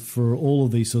rule for all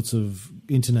of these sorts of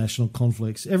international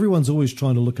conflicts. Everyone's always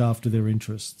trying to look after their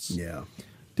interests. Yeah.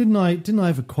 Didn't I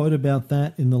have a quote about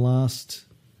that in the last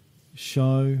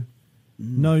show?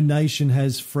 No nation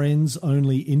has friends,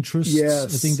 only interests.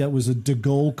 Yes. I think that was a De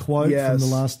Gaulle quote from the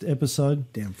last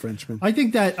episode. Damn Frenchman. I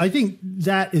think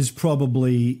that is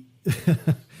probably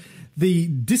the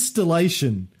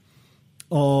distillation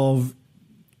of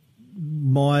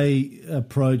my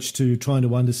approach to trying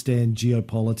to understand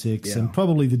geopolitics, and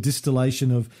probably the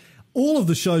distillation of all of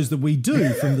the shows that we do,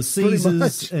 from the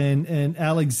Caesars and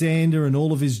Alexander and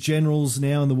all of his generals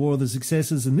now in the War of the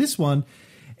Successors, and this one.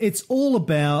 It's all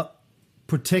about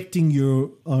protecting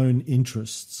your own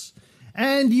interests.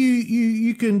 And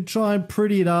you can try and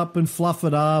pretty it up and fluff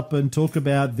it up and talk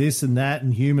about this and that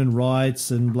and human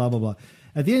rights and blah, blah, blah.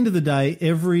 At the end of the day,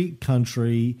 every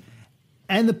country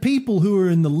and the people who are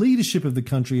in the leadership of the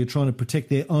country are trying to protect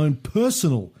their own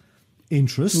personal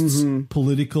interests,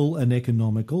 political and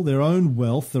economical, their own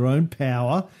wealth, their own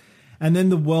power, and then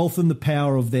the wealth and the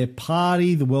power of their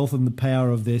party, the wealth and the power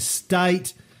of their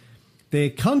state. Their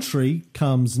country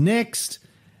comes next,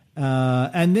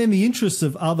 and then the interests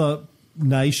of other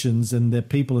nations and the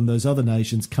people in those other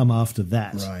nations come after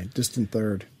that. Right, distant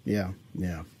third. Yeah.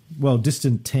 Well,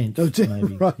 distant 10th,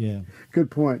 maybe. Right. Yeah.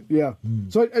 Good point. Yeah.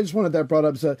 So I just wanted that brought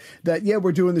up, so that,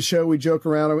 we're doing the show, we joke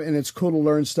around, and it's cool to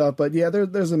learn stuff, but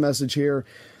there's a message here.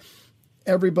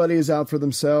 Everybody is out for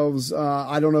themselves.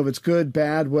 I don't know if it's good,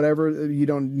 bad, whatever. You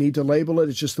don't need to label it.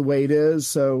 It's just the way it is.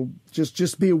 So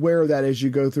just be aware of that as you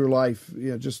go through life.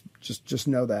 Just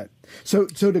know that. So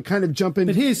to kind of jump in.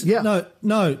 But here's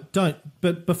no, don't.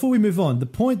 But before we move on, the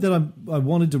point that I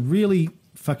wanted to really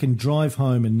fucking drive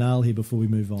home and nail here before we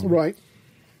move on, right,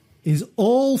 is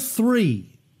all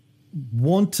three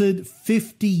wanted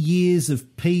 50 years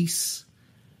of peace.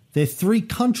 Their three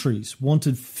countries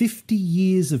wanted 50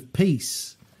 years of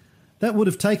peace. That would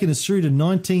have taken us through to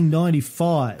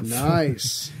 1995.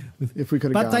 Nice. If we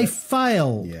could have But they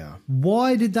failed. Yeah.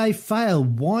 Why did they fail?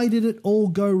 Why did it all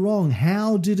go wrong?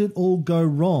 How did it all go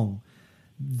wrong?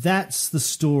 That's the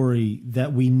story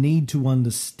that we need to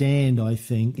understand, I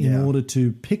think, in order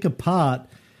to pick apart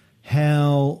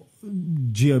how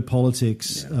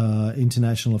geopolitics,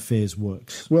 international affairs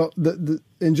works. Well,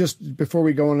 and just before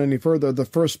we go on any further, the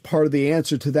first part of the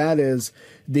answer to that is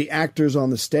the actors on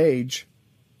the stage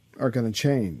are going to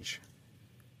change.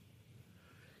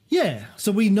 Yeah,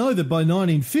 so we know that by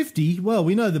 1950,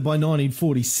 we know that by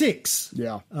 1946,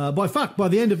 by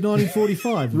the end of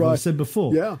 1945, right. I said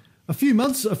before, a few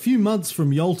months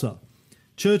from Yalta,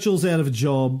 Churchill's out of a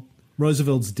job.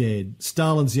 Roosevelt's dead.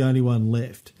 Stalin's the only one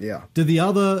left. Yeah. Do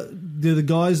the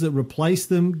guys that replace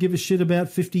them give a shit about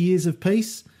 50 years of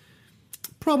peace?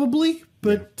 Probably,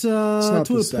 but to a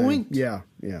point. Yeah.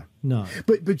 No.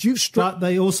 But you've But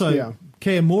they also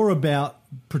care more about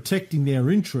protecting their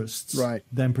interests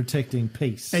than protecting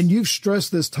peace. And you've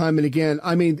stressed this time and again.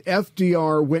 I mean,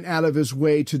 FDR went out of his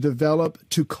way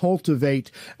to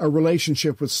cultivate a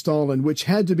relationship with Stalin, which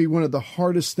had to be one of the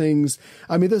hardest things.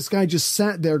 I mean, this guy just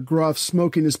sat there gruff,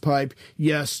 smoking his pipe.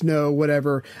 Yes, no,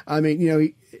 whatever. I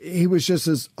mean, he was just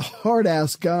this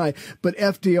hard-ass guy. But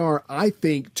FDR, I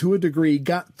think, to a degree,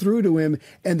 got through to him,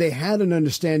 and they had an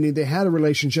understanding. They had a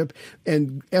relationship.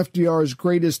 And FDR's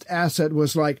greatest asset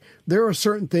was like, there are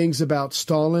certain things about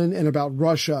Stalin and about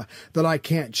Russia that I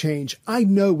can't change. I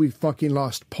know we fucking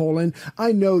lost Poland.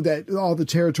 I know that all the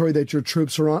territory that your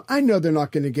troops are on, I know they're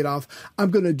not going to get off. I'm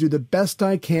going to do the best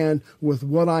I can with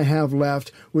what I have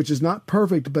left, which is not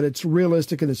perfect, but it's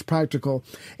realistic and it's practical.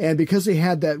 And because he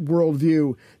had that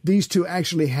worldview, these two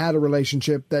actually had a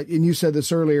relationship that, and you said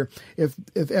this earlier, if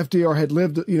FDR had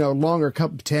lived, longer,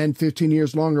 10, 15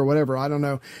 years longer, whatever, I don't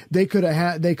know, they could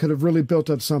have really built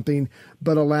up something,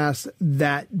 but alas,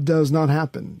 that does not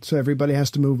happen. So everybody has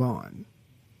to move on.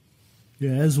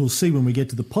 Yeah, as we'll see when we get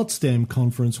to the Potsdam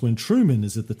Conference when Truman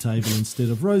is at the table instead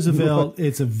of Roosevelt,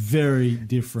 it's a very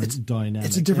different dynamic.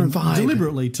 It's a different vibe.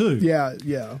 Deliberately, too.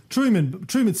 Yeah.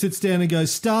 Truman sits down and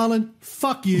goes, Stalin,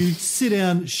 fuck you, sit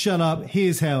down, shut up,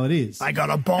 here's how it is. I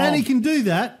got a bomb. And he can do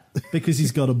that because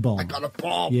he's got a bomb. I got a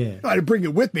bomb. Yeah. I didn't bring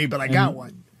it with me, but I got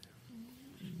one.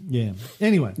 Yeah.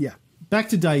 Anyway. Yeah. Back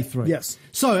to day 3. Yes.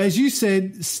 So, as you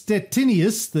said,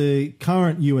 Stettinius, the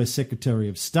current U.S. Secretary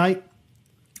of State,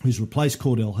 who's replaced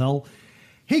Cordell Hull,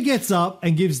 he gets up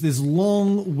and gives this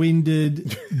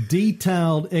long-winded,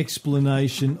 detailed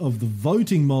explanation of the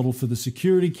voting model for the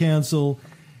Security Council.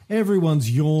 Everyone's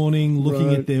yawning,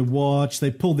 looking at their watch. They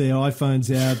pull their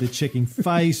iPhones out. They're checking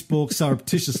Facebook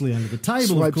surreptitiously under the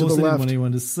table. Swipe of course, to the they left. didn't want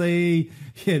anyone to see.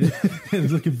 Yeah, they're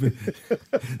looking for.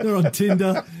 They're on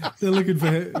Tinder. They're looking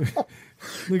for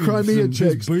Crimea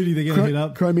chicks. Booty they're going to hit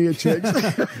up. Crimea chicks.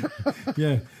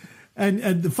 Yeah.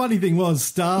 And the funny thing was,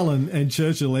 Stalin and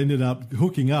Churchill ended up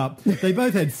hooking up. They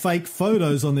both had fake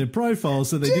photos on their profiles,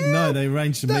 so they didn't know. They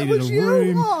arranged to meet in a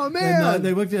room. Oh, man. And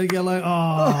they worked together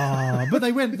like, but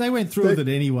they went through with it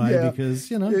anyway because,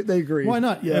 they agreed. Why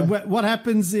not? Yeah. What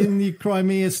happens in the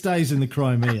Crimea stays in the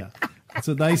Crimea. That's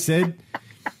what they said.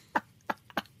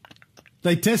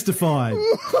 They testified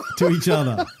to each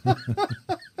other.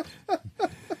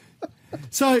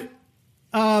 So,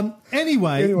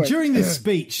 anyway, during this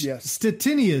speech,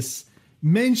 Stettinius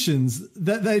mentions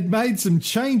that they'd made some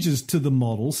changes to the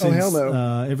model since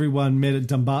everyone met at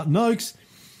Dumbarton Oaks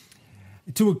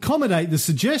to accommodate the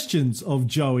suggestions of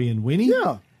Joey and Winnie.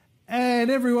 Yeah.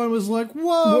 And everyone was like,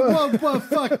 whoa,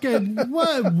 fucking,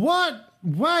 what?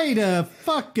 Wait a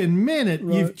fucking minute.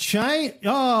 Right. You've changed?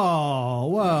 Oh,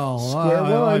 well. Square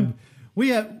one.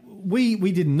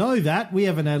 We didn't know that. We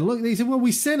haven't had a look. They said, well,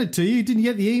 we sent it to you. Didn't you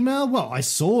get the email? Well, I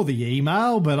saw the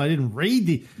email, but I didn't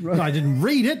read I didn't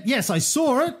read it. Yes, I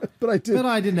saw it, but I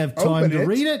didn't have time to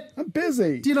read it. I'm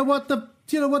busy. Do you know what the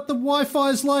Wi-Fi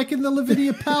is like in the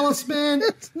Lavinia Palace, man?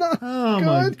 It's not good.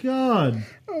 My God.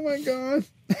 Oh, my God.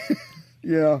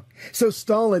 Yeah. So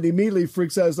Stalin immediately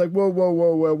freaks out. It's like, whoa,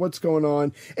 what's going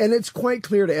on? And it's quite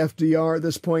clear to FDR at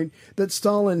this point that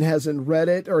Stalin hasn't read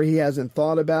it or he hasn't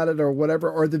thought about it or whatever,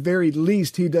 or at the very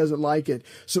least, he doesn't like it.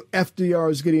 So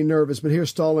FDR is getting nervous. But here's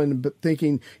Stalin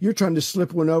thinking, you're trying to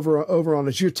slip one over on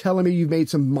us. You're telling me you've made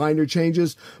some minor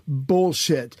changes?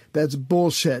 Bullshit. That's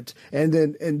bullshit. And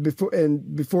then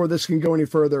before this can go any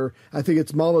further, I think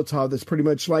it's Molotov that's pretty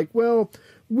much like, well,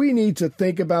 we need to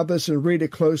think about this and read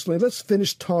it closely. Let's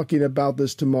finish talking about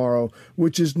this tomorrow,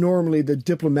 which is normally the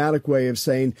diplomatic way of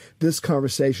saying this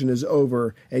conversation is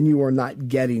over and you are not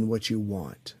getting what you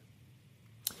want.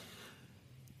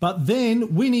 But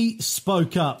then Winnie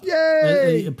spoke up.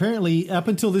 Yay! Apparently, up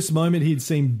until this moment, he'd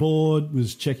seemed bored,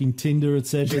 was checking Tinder,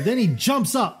 etc. Then he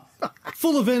jumps up,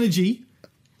 full of energy.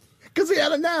 Because he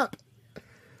had a nap.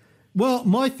 Well,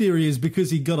 my theory is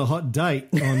because he got a hot date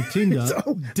on Tinder,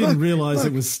 didn't realise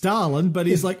it was Stalin, but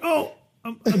he's like,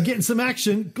 I'm getting some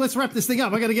action. Let's wrap this thing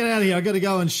up. I got to get out of here. I got to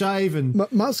go and shave and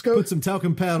put some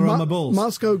talcum powder on my balls.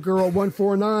 Moscow Girl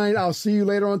 149. I'll see you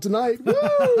later on tonight.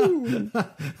 Woo!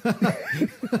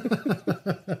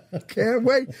 Can't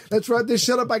wait. Let's wrap this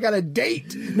shit up. I got a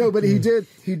date. No, but he did.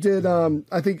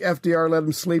 I think FDR let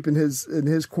him sleep in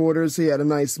his quarters. He had a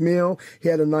nice meal. He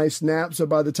had a nice nap. So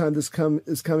by the time this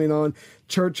is coming on,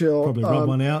 Churchill probably rubbed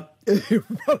one out.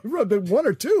 Rubbed one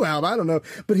or two out, I don't know,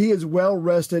 but he is well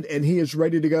rested and he is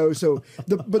ready to go. So,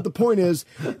 but the point is,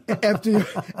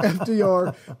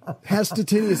 FDR has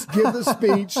Stettinius give the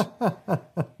speech.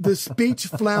 The speech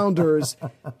flounders.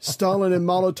 Stalin and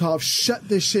Molotov shut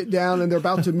this shit down, and they're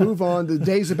about to move on. The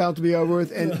day's about to be over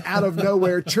with, and out of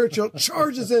nowhere, Churchill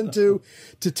charges to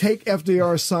take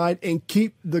FDR's side and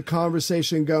keep the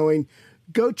conversation going.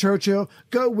 Go Churchill,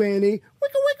 go Winnie, wicka,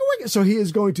 wicka, wicka. So he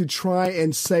is going to try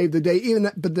and save the day.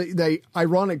 But the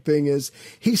ironic thing is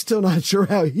he's still not sure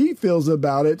how he feels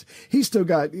about it. He's still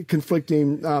got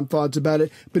conflicting thoughts about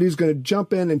it, but he's going to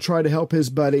jump in and try to help his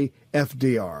buddy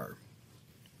FDR.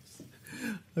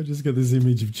 I've just got this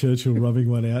image of Churchill rubbing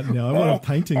one out now. I want a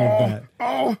painting of that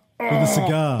with a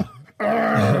cigar.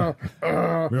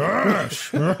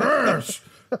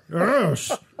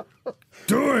 Yes.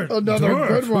 Do it. Another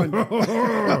good one.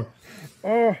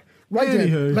 Right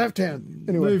hand, left hand.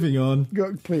 Anyway, moving on.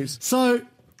 Go, please. So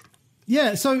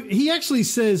he actually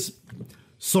says,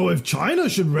 so if China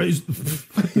should raise...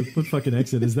 What fucking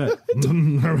accent is that?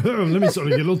 Let me sort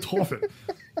of get a little toffee.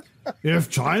 If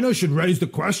China should raise the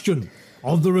question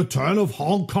of the return of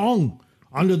Hong Kong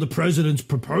under the president's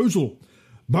proposal,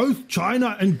 both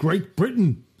China and Great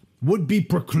Britain would be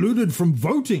precluded from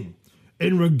voting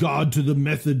in regard to the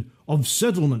method of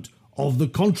settlement of the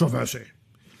controversy.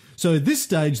 So at this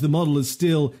stage, the model is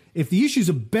still, if the issue's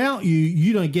about you,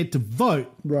 you don't get to vote.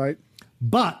 Right.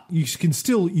 But you can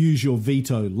still use your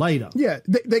veto later. Yeah,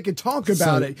 they can talk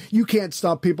about it. You can't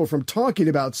stop people from talking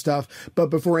about stuff, but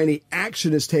before any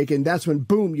action is taken, that's when,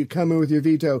 boom, you come in with your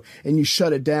veto and you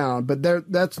shut it down. But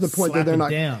that's the point that they're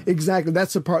not... down. Exactly,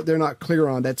 that's the part they're not clear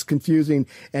on. That's confusing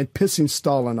and pissing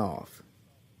Stalin off.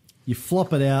 You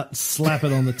flop it out, slap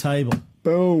it on the table.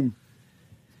 Boom.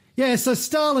 Yeah, so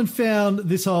Stalin found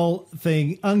this whole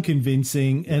thing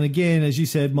unconvincing. And again, as you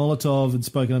said, Molotov had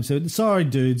spoken up, said, sorry,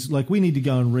 dudes, like, we need to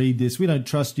go and read this. We don't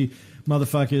trust you,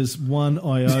 motherfuckers, one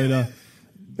iota.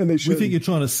 And they should. We think you're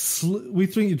trying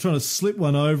to slip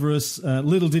one over us.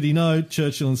 Little did he know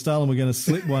Churchill and Stalin were going to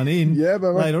slip one in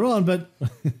later on. But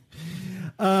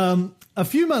a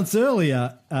few months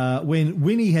earlier, when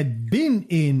Winnie had been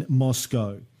in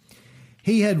Moscow,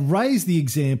 he had raised the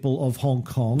example of Hong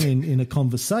Kong in a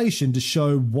conversation to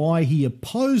show why he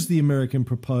opposed the American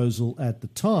proposal at the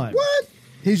time. What?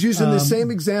 He's using the same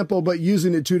example, but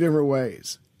using it two different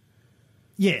ways.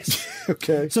 Yes.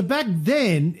 Okay. So back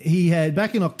then,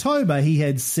 back in October, he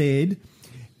had said,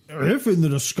 if in the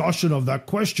discussion of that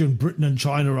question, Britain and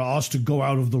China are asked to go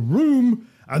out of the room,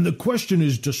 and the question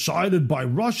is decided by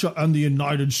Russia and the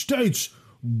United States,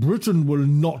 Britain will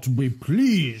not be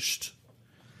pleased.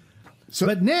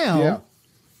 But now,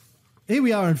 here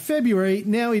we are in February.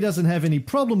 Now he doesn't have any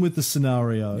problem with the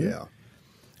scenario. Yeah.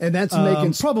 And that's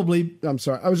making... probably... I'm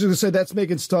sorry. I was going to say that's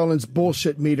making Stalin's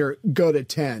bullshit meter go to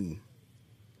 10.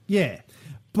 Yeah.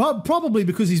 Probably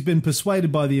because he's been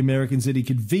persuaded by the Americans that he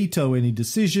could veto any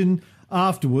decision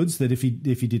afterwards, that if he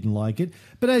didn't like it.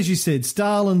 But as you said,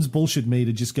 Stalin's bullshit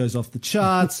meter just goes off the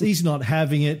charts. He's not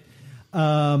having it.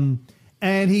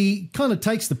 And he kind of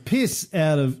takes the piss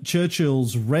out of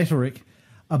Churchill's rhetoric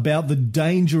about the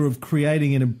danger of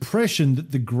creating an impression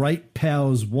that the great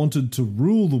powers wanted to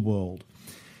rule the world.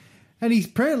 And he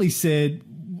apparently said,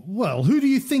 well, who do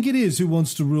you think it is who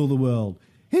wants to rule the world?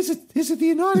 Is it the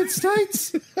United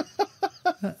States?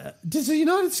 Does the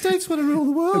United States want to rule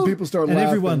the world? And people start and laughing.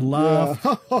 Everyone laughed.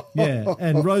 Yeah.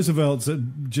 And Roosevelt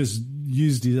just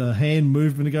used his hand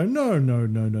movement to go,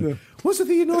 no. Was it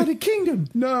the United Kingdom?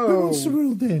 No. Who wants to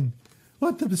rule then?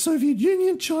 What, the Soviet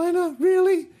Union, China?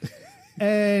 Really?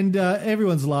 And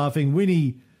everyone's laughing.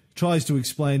 Winnie tries to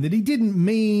explain that he didn't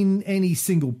mean any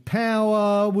single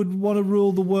power would want to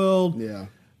rule the world. Yeah.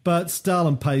 But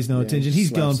Stalin pays no attention. He's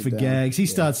going for gags. He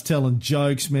starts telling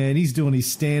jokes, man. He's doing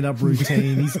his stand-up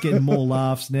routine. He's getting more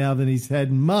laughs now than he's had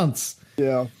in months.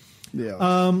 Yeah.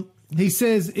 He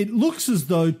says, it looks as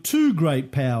though two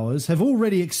great powers have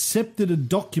already accepted a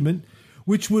document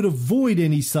which would avoid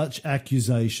any such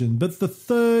accusation, but the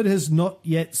third has not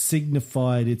yet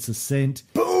signified its assent.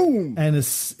 Boom! And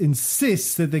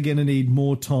insists that they're going to need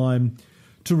more time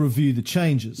to review the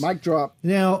changes. Mic drop.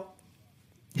 Now,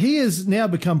 he has now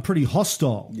become pretty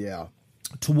hostile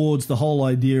towards the whole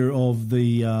idea of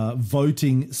the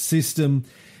voting system.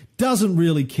 Doesn't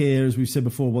really care, as we've said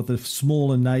before, what the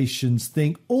smaller nations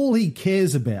think. All he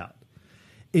cares about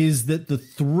is that the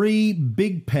three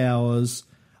big powers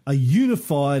are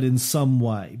unified in some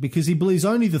way, because he believes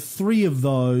only the three of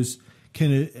those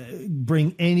can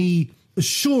bring any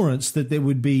assurance that there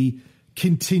would be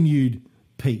continued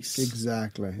peace.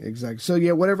 Exactly. So,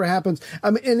 yeah, whatever happens.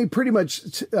 I mean, and he pretty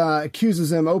much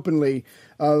accuses them openly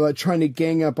of trying to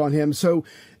gang up on him. So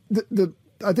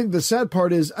I think the sad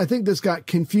part is I think this got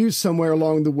confused somewhere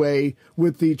along the way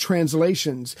with the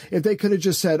translations. If they could have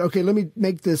just said, okay, let me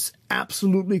make this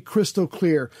absolutely crystal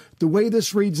clear. The way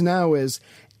this reads now is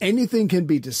anything can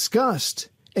be discussed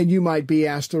and you might be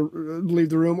asked to leave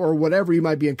the room or whatever, you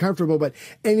might be uncomfortable, but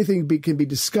anything can be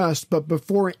discussed. But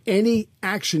before any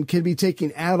action can be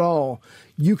taken at all,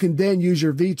 you can then use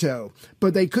your veto.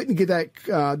 But they couldn't get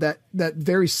that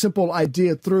very simple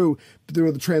idea through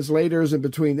the translators, and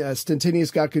between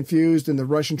Stentinius got confused and the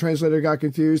Russian translator got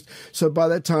confused. So by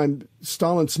that time,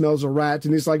 Stalin smells a rat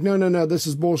and he's like, no, this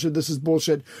is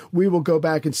bullshit. We will go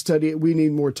back and study it. We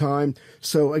need more time.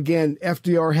 So again,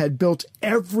 FDR had built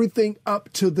everything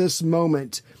up to this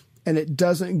moment, and it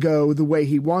doesn't go the way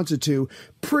he wants it to,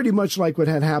 pretty much like what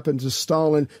had happened to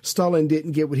Stalin. Stalin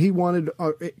didn't get what he wanted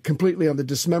completely on the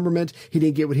dismemberment. He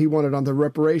didn't get what he wanted on the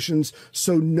reparations.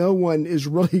 So no one is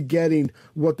really getting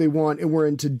what they want, and we're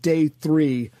into day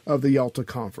 3 of the Yalta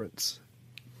Conference.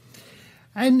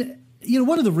 And, you know,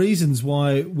 one of the reasons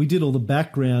why we did all the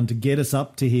background to get us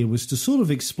up to here was to sort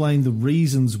of explain the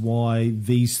reasons why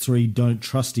these three don't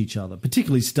trust each other.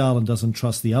 Particularly Stalin doesn't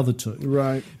trust the other two.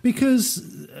 Right.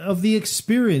 Because of the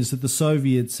experience that the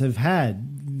Soviets have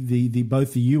had.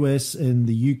 Both the US and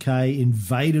the UK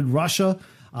invaded Russia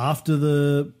after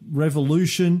the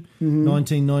revolution,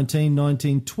 1919,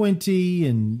 1920,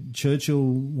 and Churchill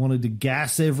wanted to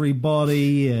gas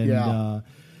everybody. And,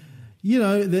 you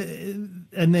know,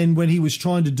 and then when he was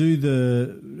trying to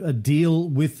do a deal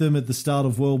with them at the start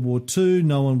of World War II,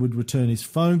 no one would return his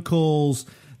phone calls.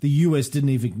 The US didn't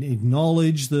even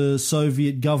acknowledge the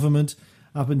Soviet government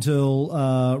up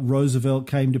until Roosevelt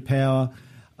came to power.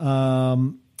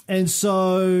 And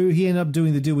so he ended up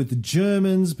doing the deal with the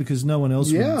Germans because no one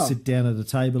else would sit down at a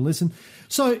table and listen.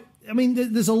 So, I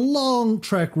mean, there's a long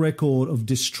track record of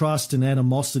distrust and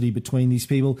animosity between these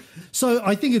people. So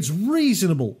I think it's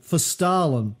reasonable for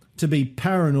Stalin to be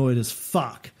paranoid as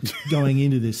fuck going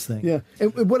into this thing. Yeah.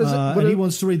 And what is it? And he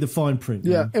wants to read the fine print.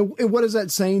 Yeah. And what is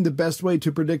that saying? The best way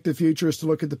to predict the future is to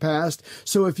look at the past.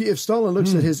 So if Stalin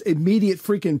looks at his immediate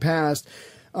freaking past,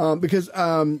 Because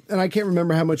and I can't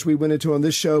remember how much we went into on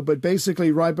this show, but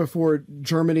basically right before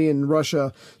Germany and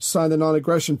Russia signed the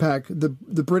non-aggression pact,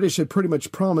 the British had pretty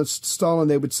much promised Stalin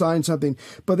they would sign something,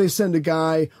 but they send a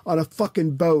guy on a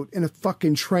fucking boat in a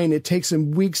fucking train. It takes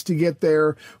him weeks to get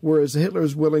there, whereas Hitler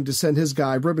is willing to send his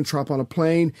guy Ribbentrop on a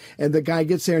plane, and the guy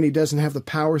gets there and he doesn't have the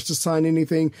powers to sign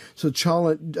anything. So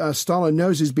Stalin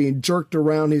knows he's being jerked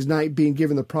around. He's not being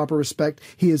given the proper respect.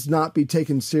 He is not being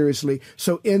taken seriously.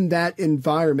 So in that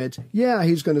environment,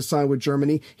 he's going to sign with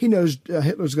Germany. He knows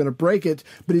Hitler's going to break it,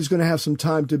 but he's going to have some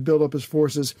time to build up his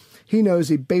forces. He knows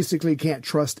he basically can't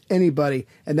trust anybody,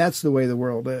 and that's the way the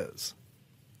world is.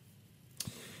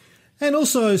 And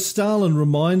also, Stalin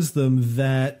reminds them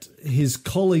that his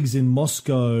colleagues in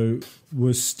Moscow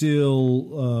were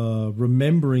still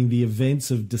remembering the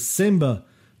events of December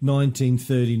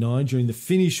 1939 during the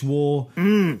Finnish War,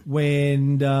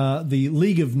 when the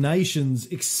League of Nations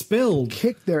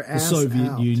kicked their the ass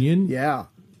Soviet out. Union. Yeah.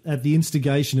 At the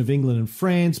instigation of England and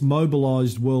France,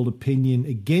 mobilized world opinion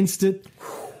against it.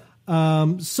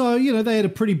 So, they had a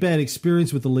pretty bad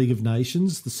experience with the League of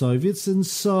Nations, the Soviets, and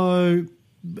so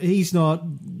he's not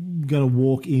going to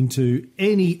walk into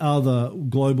any other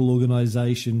global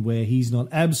organization where he's not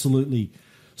absolutely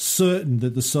certain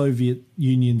that the Soviet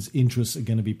Union's interests are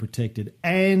going to be protected.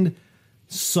 And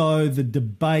so the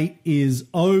debate is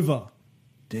over.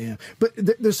 Damn. But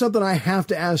there's something I have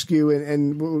to ask you,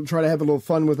 and we'll try to have a little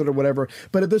fun with it or whatever.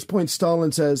 But at this point,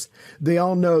 Stalin says they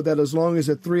all know that as long as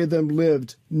the three of them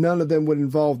lived, none of them would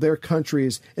involve their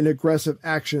countries in aggressive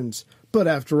actions. But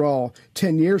after all,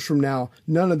 10 years from now,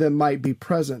 none of them might be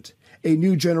present. A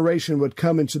new generation would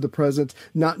come into the present,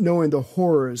 not knowing the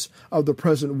horrors of the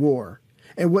present war.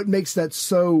 And what makes that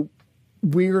so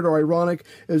weird or ironic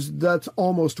is that's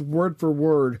almost word for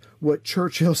word what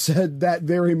Churchill said that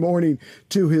very morning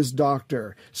to his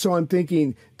doctor. So I'm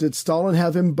thinking, did Stalin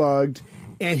have him bugged?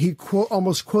 And he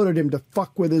almost quoted him to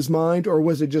fuck with his mind, or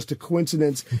was it just a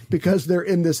coincidence because they're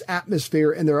in this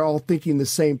atmosphere and they're all thinking the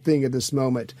same thing at this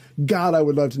moment? God, I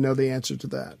would love to know the answer to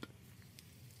that.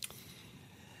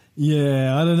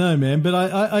 Yeah, I don't know, man. But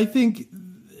I think,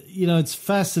 it's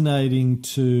fascinating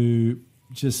to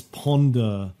just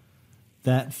ponder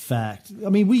that fact. I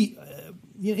mean,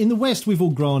 in the West, we've all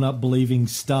grown up believing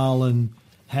Stalin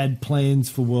had plans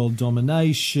for world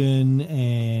domination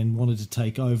and wanted to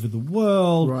take over the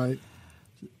world. Right.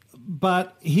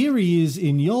 But here he is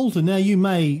in Yalta. Now, you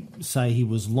may say he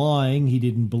was lying. He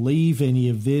didn't believe any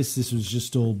of this. This was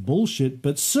just all bullshit.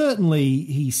 But certainly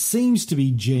he seems to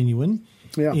be genuine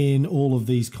in all of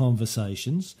these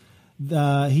conversations.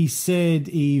 He said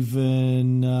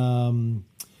even...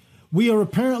 we are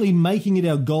apparently making it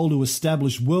our goal to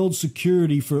establish world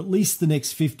security for at least the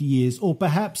next 50 years, or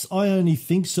perhaps I only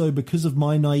think so because of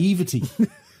my naivety.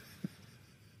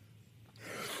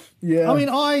 Yeah. I mean,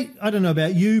 I don't know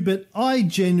about you, but I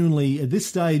genuinely, at this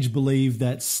stage, believe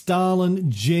that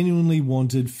Stalin genuinely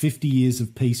wanted 50 years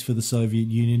of peace for the Soviet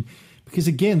Union because,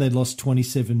 again, they'd lost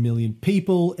 27 million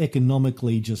people,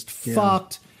 economically just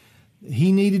fucked.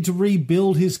 He needed to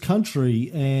rebuild his country,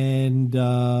 and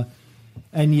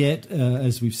yet,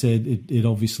 as we've said, it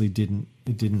obviously didn't.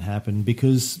 It didn't happen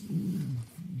because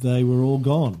they were all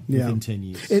gone within 10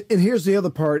 years. And here's the other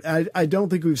part. I don't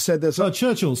think we've said this. Oh,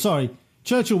 Churchill, sorry.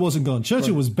 Churchill wasn't gone.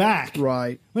 Churchill was back.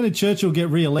 Right. When did Churchill get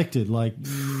reelected? Like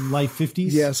late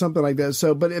 50s? Yeah, something like that.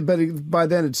 So, but by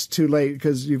then it's too late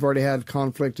because you've already had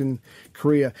conflict in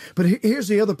Korea. But here's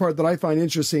the other part that I find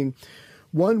interesting.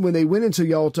 One, when they went into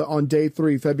Yalta on day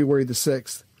 3, February the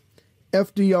 6th,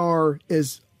 FDR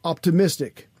is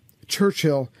optimistic.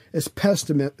 Churchill is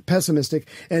pessimistic,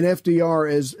 and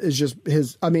FDR is just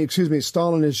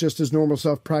Stalin is just his normal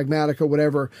self, pragmatic or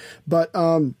whatever.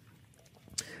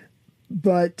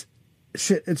 But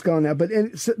shit, it's gone now. But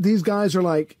these guys are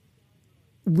like,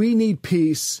 we need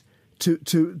peace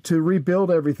to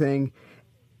rebuild everything.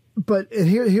 But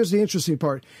here's the interesting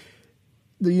part.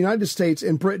 The United States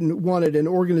and Britain wanted an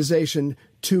organization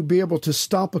to be able to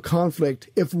stop a conflict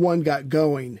if one got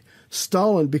going.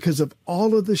 Stalin, because of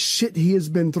all of the shit he has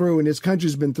been through and his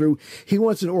country's been through, he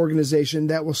wants an organization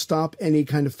that will stop any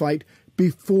kind of fight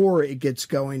before it gets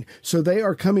going. So they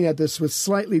are coming at this with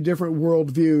slightly different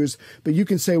worldviews, but you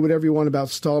can say whatever you want about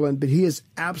Stalin, but he is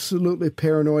absolutely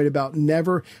paranoid about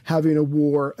never having a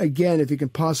war again if he can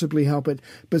possibly help it,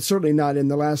 but certainly not in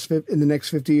the next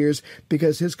 50 years,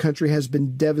 because his country has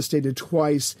been devastated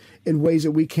twice in ways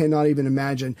that we cannot even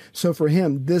imagine. So for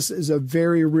him, this is a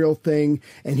very real thing,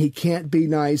 and he can't be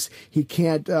nice. He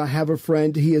can't have a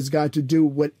friend. He has got to do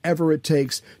whatever it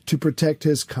takes to protect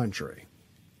his country.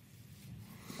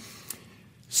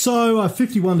 So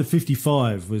 51 to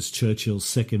 55 was Churchill's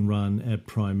second run at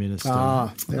Prime Minister.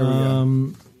 There we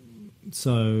go.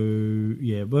 So,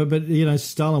 yeah, but you know,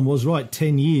 Stalin was right.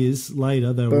 10 years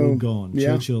later, they were all gone.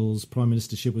 Yeah. Churchill's prime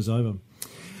ministership was over.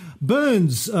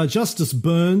 Burns, Justice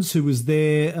Burns, who was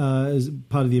there as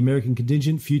part of the American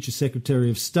contingent, future Secretary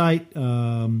of State,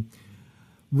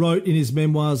 wrote in his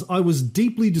memoirs, "I was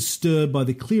deeply disturbed by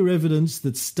the clear evidence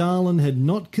that Stalin had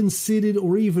not considered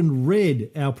or even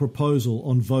read our proposal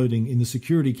on voting in the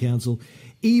Security Council,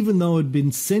 even though it had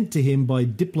been sent to him by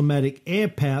diplomatic air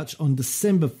pouch on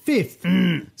December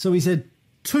 5th. So he's had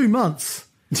 2 months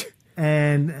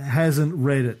and hasn't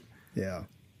read it. Yeah.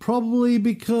 Probably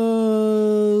because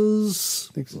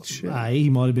Thinks it's shit. A, he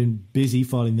might have been busy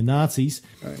fighting the Nazis.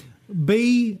 Right.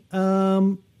 B,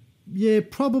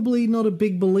 probably not a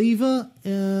big believer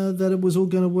that it was all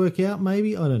going to work out,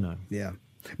 maybe. I don't know. Yeah.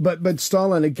 But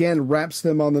Stalin again wraps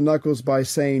them on the knuckles by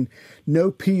saying no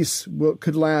peace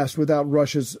could last without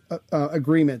Russia's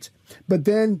agreement. But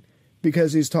then,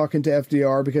 because he's talking to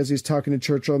FDR, because he's talking to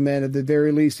Churchill, man, at the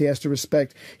very least he has to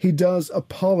respect. He does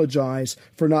apologize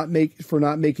for not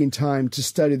making time to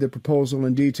study the proposal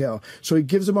in detail. So he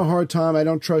gives him a hard time. I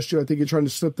don't trust you. I think you're trying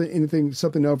to slip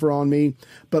something over on me.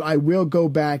 But I will go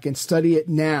back and study it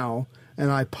now, and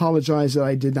I apologize that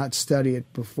I did not study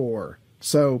it before.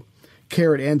 So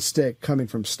carrot and stick coming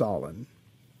from Stalin.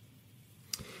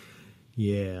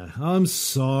 Yeah, I'm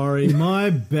sorry. My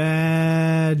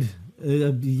bad.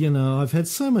 I've had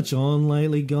so much on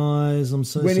lately, guys. I'm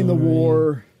so Winning sorry. the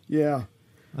war. Yeah.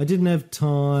 I didn't have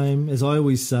time. As I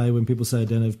always say when people say I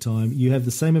don't have time, you have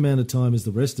the same amount of time as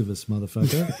the rest of us,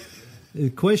 motherfucker.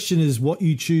 The question is what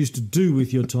you choose to do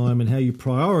with your time and how you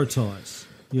prioritize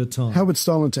your time. How would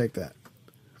Stalin take that?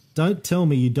 Don't tell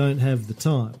me you don't have the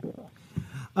time.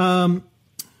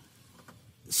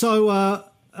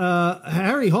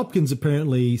 Harry Hopkins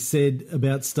apparently said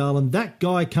about Stalin, that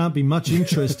guy can't be much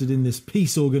interested in this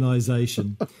peace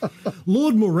organisation.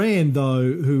 Lord Moran,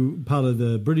 though, who part of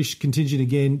the British contingent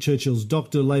again, Churchill's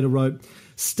doctor, later wrote,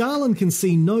 Stalin can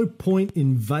see no point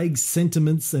in vague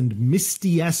sentiments and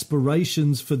misty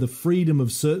aspirations for the freedom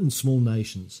of certain small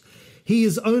nations. He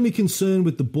is only concerned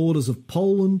with the borders of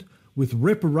Poland, with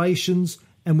reparations,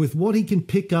 and with what he can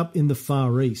pick up in the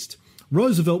Far East.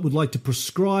 Roosevelt would like to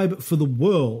prescribe for the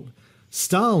world.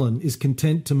 Stalin is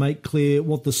content to make clear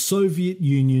what the Soviet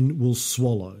Union will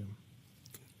swallow.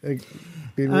 Be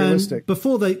realistic.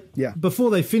 Before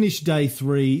they finished day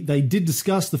 3, they did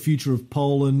discuss the future of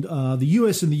Poland. The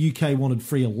US and the UK wanted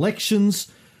free elections,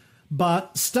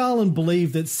 but Stalin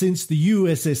believed that since the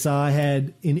USSR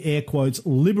had, in air quotes,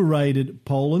 liberated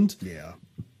Poland,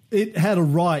 it had a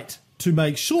right to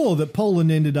make sure that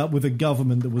Poland ended up with a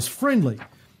government that was friendly.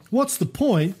 What's the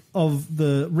point of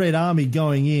the Red Army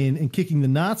going in and kicking the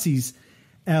Nazis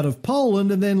out of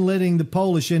Poland and then letting the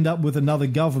Polish end up with another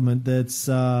government that's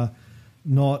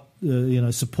not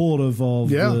supportive of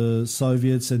the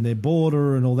Soviets and their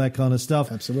border and all that kind of stuff?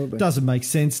 Absolutely. Doesn't make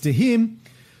sense to him.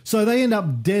 So they end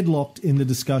up deadlocked in the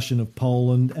discussion of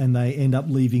Poland, and they end up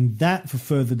leaving that for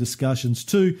further discussions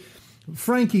too.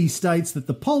 Frankie states that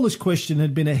the Polish question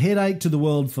had been a headache to the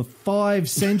world for 5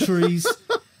 centuries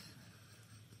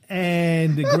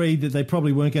and agreed that they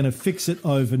probably weren't going to fix it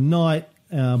overnight,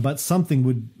 but something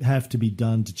would have to be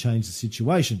done to change the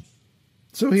situation.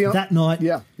 So that night...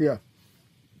 Yeah.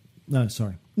 No,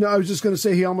 sorry. No, I was just going to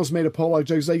say he almost made a Polak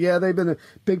joke. He's like, they've been a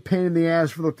big pain in the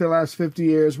ass for the last 50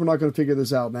 years. We're not going to figure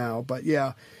this out now. But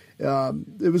it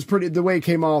was pretty... The way it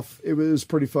came off, it was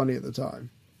pretty funny at the time.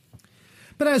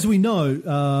 But as we know,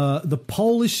 the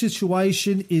Polish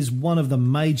situation is one of the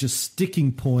major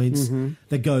sticking points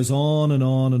that goes on and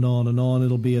on and on and on.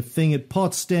 It'll be a thing at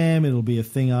Potsdam. It'll be a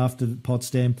thing after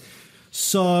Potsdam.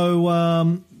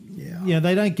 So,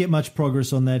 they don't get much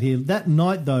progress on that here. That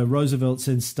night, though, Roosevelt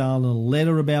sent Stalin a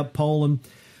letter about Poland,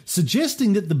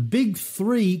 suggesting that the big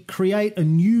 3 create a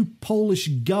new Polish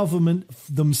government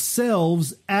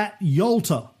themselves at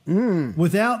Yalta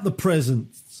without the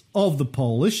presence of the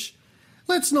Polish.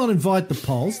 Let's not invite the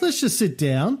Poles. Let's just sit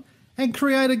down and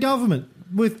create a government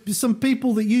with some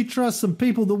people that you trust, some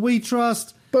people that we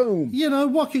trust. Boom.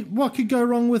 What could go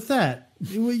wrong with that?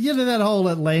 That whole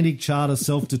Atlantic Charter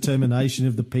self-determination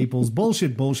of the peoples.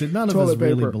 Bullshit. None of us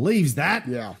really believes that.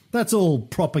 Yeah. That's all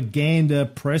propaganda,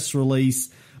 press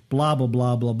release, blah, blah,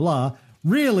 blah, blah, blah.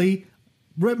 Really,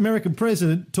 American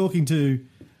president talking to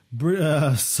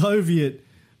Soviet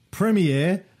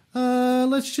premier...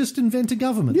 let's just invent a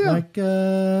government. Yeah.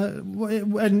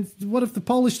 And what if the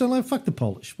Polish don't like? Fuck the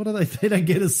Polish. What do they? They don't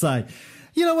get a say.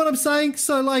 You know what I'm saying?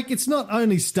 So, like, it's not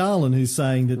only Stalin who's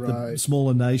saying that the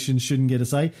smaller nations shouldn't get a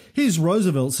say. Here's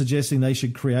Roosevelt suggesting they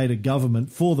should create a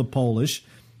government for the Polish,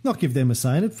 not give them a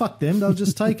say in it. Fuck them. They'll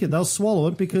just take it. They'll swallow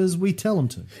it because we tell them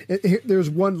to. There's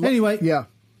one... Anyway. Yeah.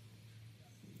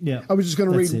 Yeah. I was just going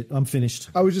to read... That's it. I'm finished.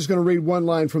 I was just going to read one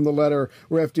line from the letter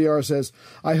where FDR says,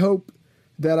 I hope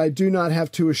that I do not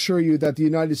have to assure you that the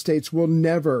United States will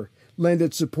never lend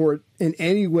its support in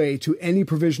any way to any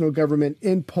provisional government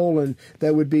in Poland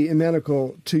that would be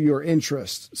inimical to your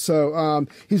interests. So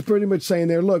he's pretty much saying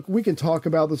there, look, we can talk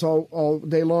about this all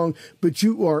day long, but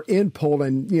you are in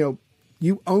Poland,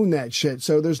 you own that shit.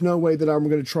 So there's no way that I'm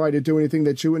going to try to do anything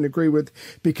that you wouldn't agree with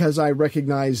because I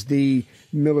recognize the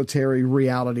military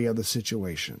reality of the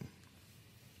situation.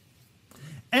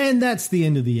 And that's the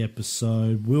end of the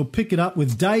episode. We'll pick it up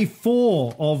with day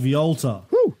 4 of Yalta.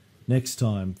 Woo! Next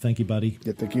time. Thank you, buddy.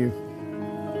 Yeah, thank you.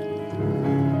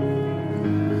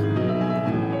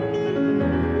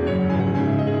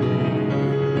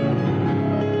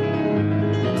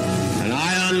 An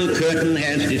iron curtain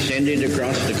has descended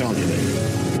across the continent.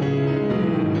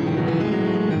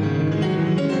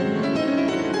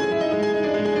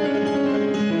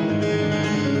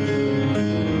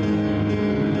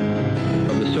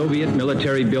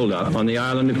 Military buildup on the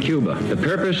island of Cuba. The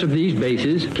purpose of these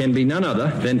bases can be none other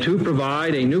than to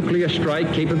provide a nuclear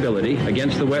strike capability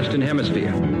against the Western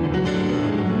Hemisphere.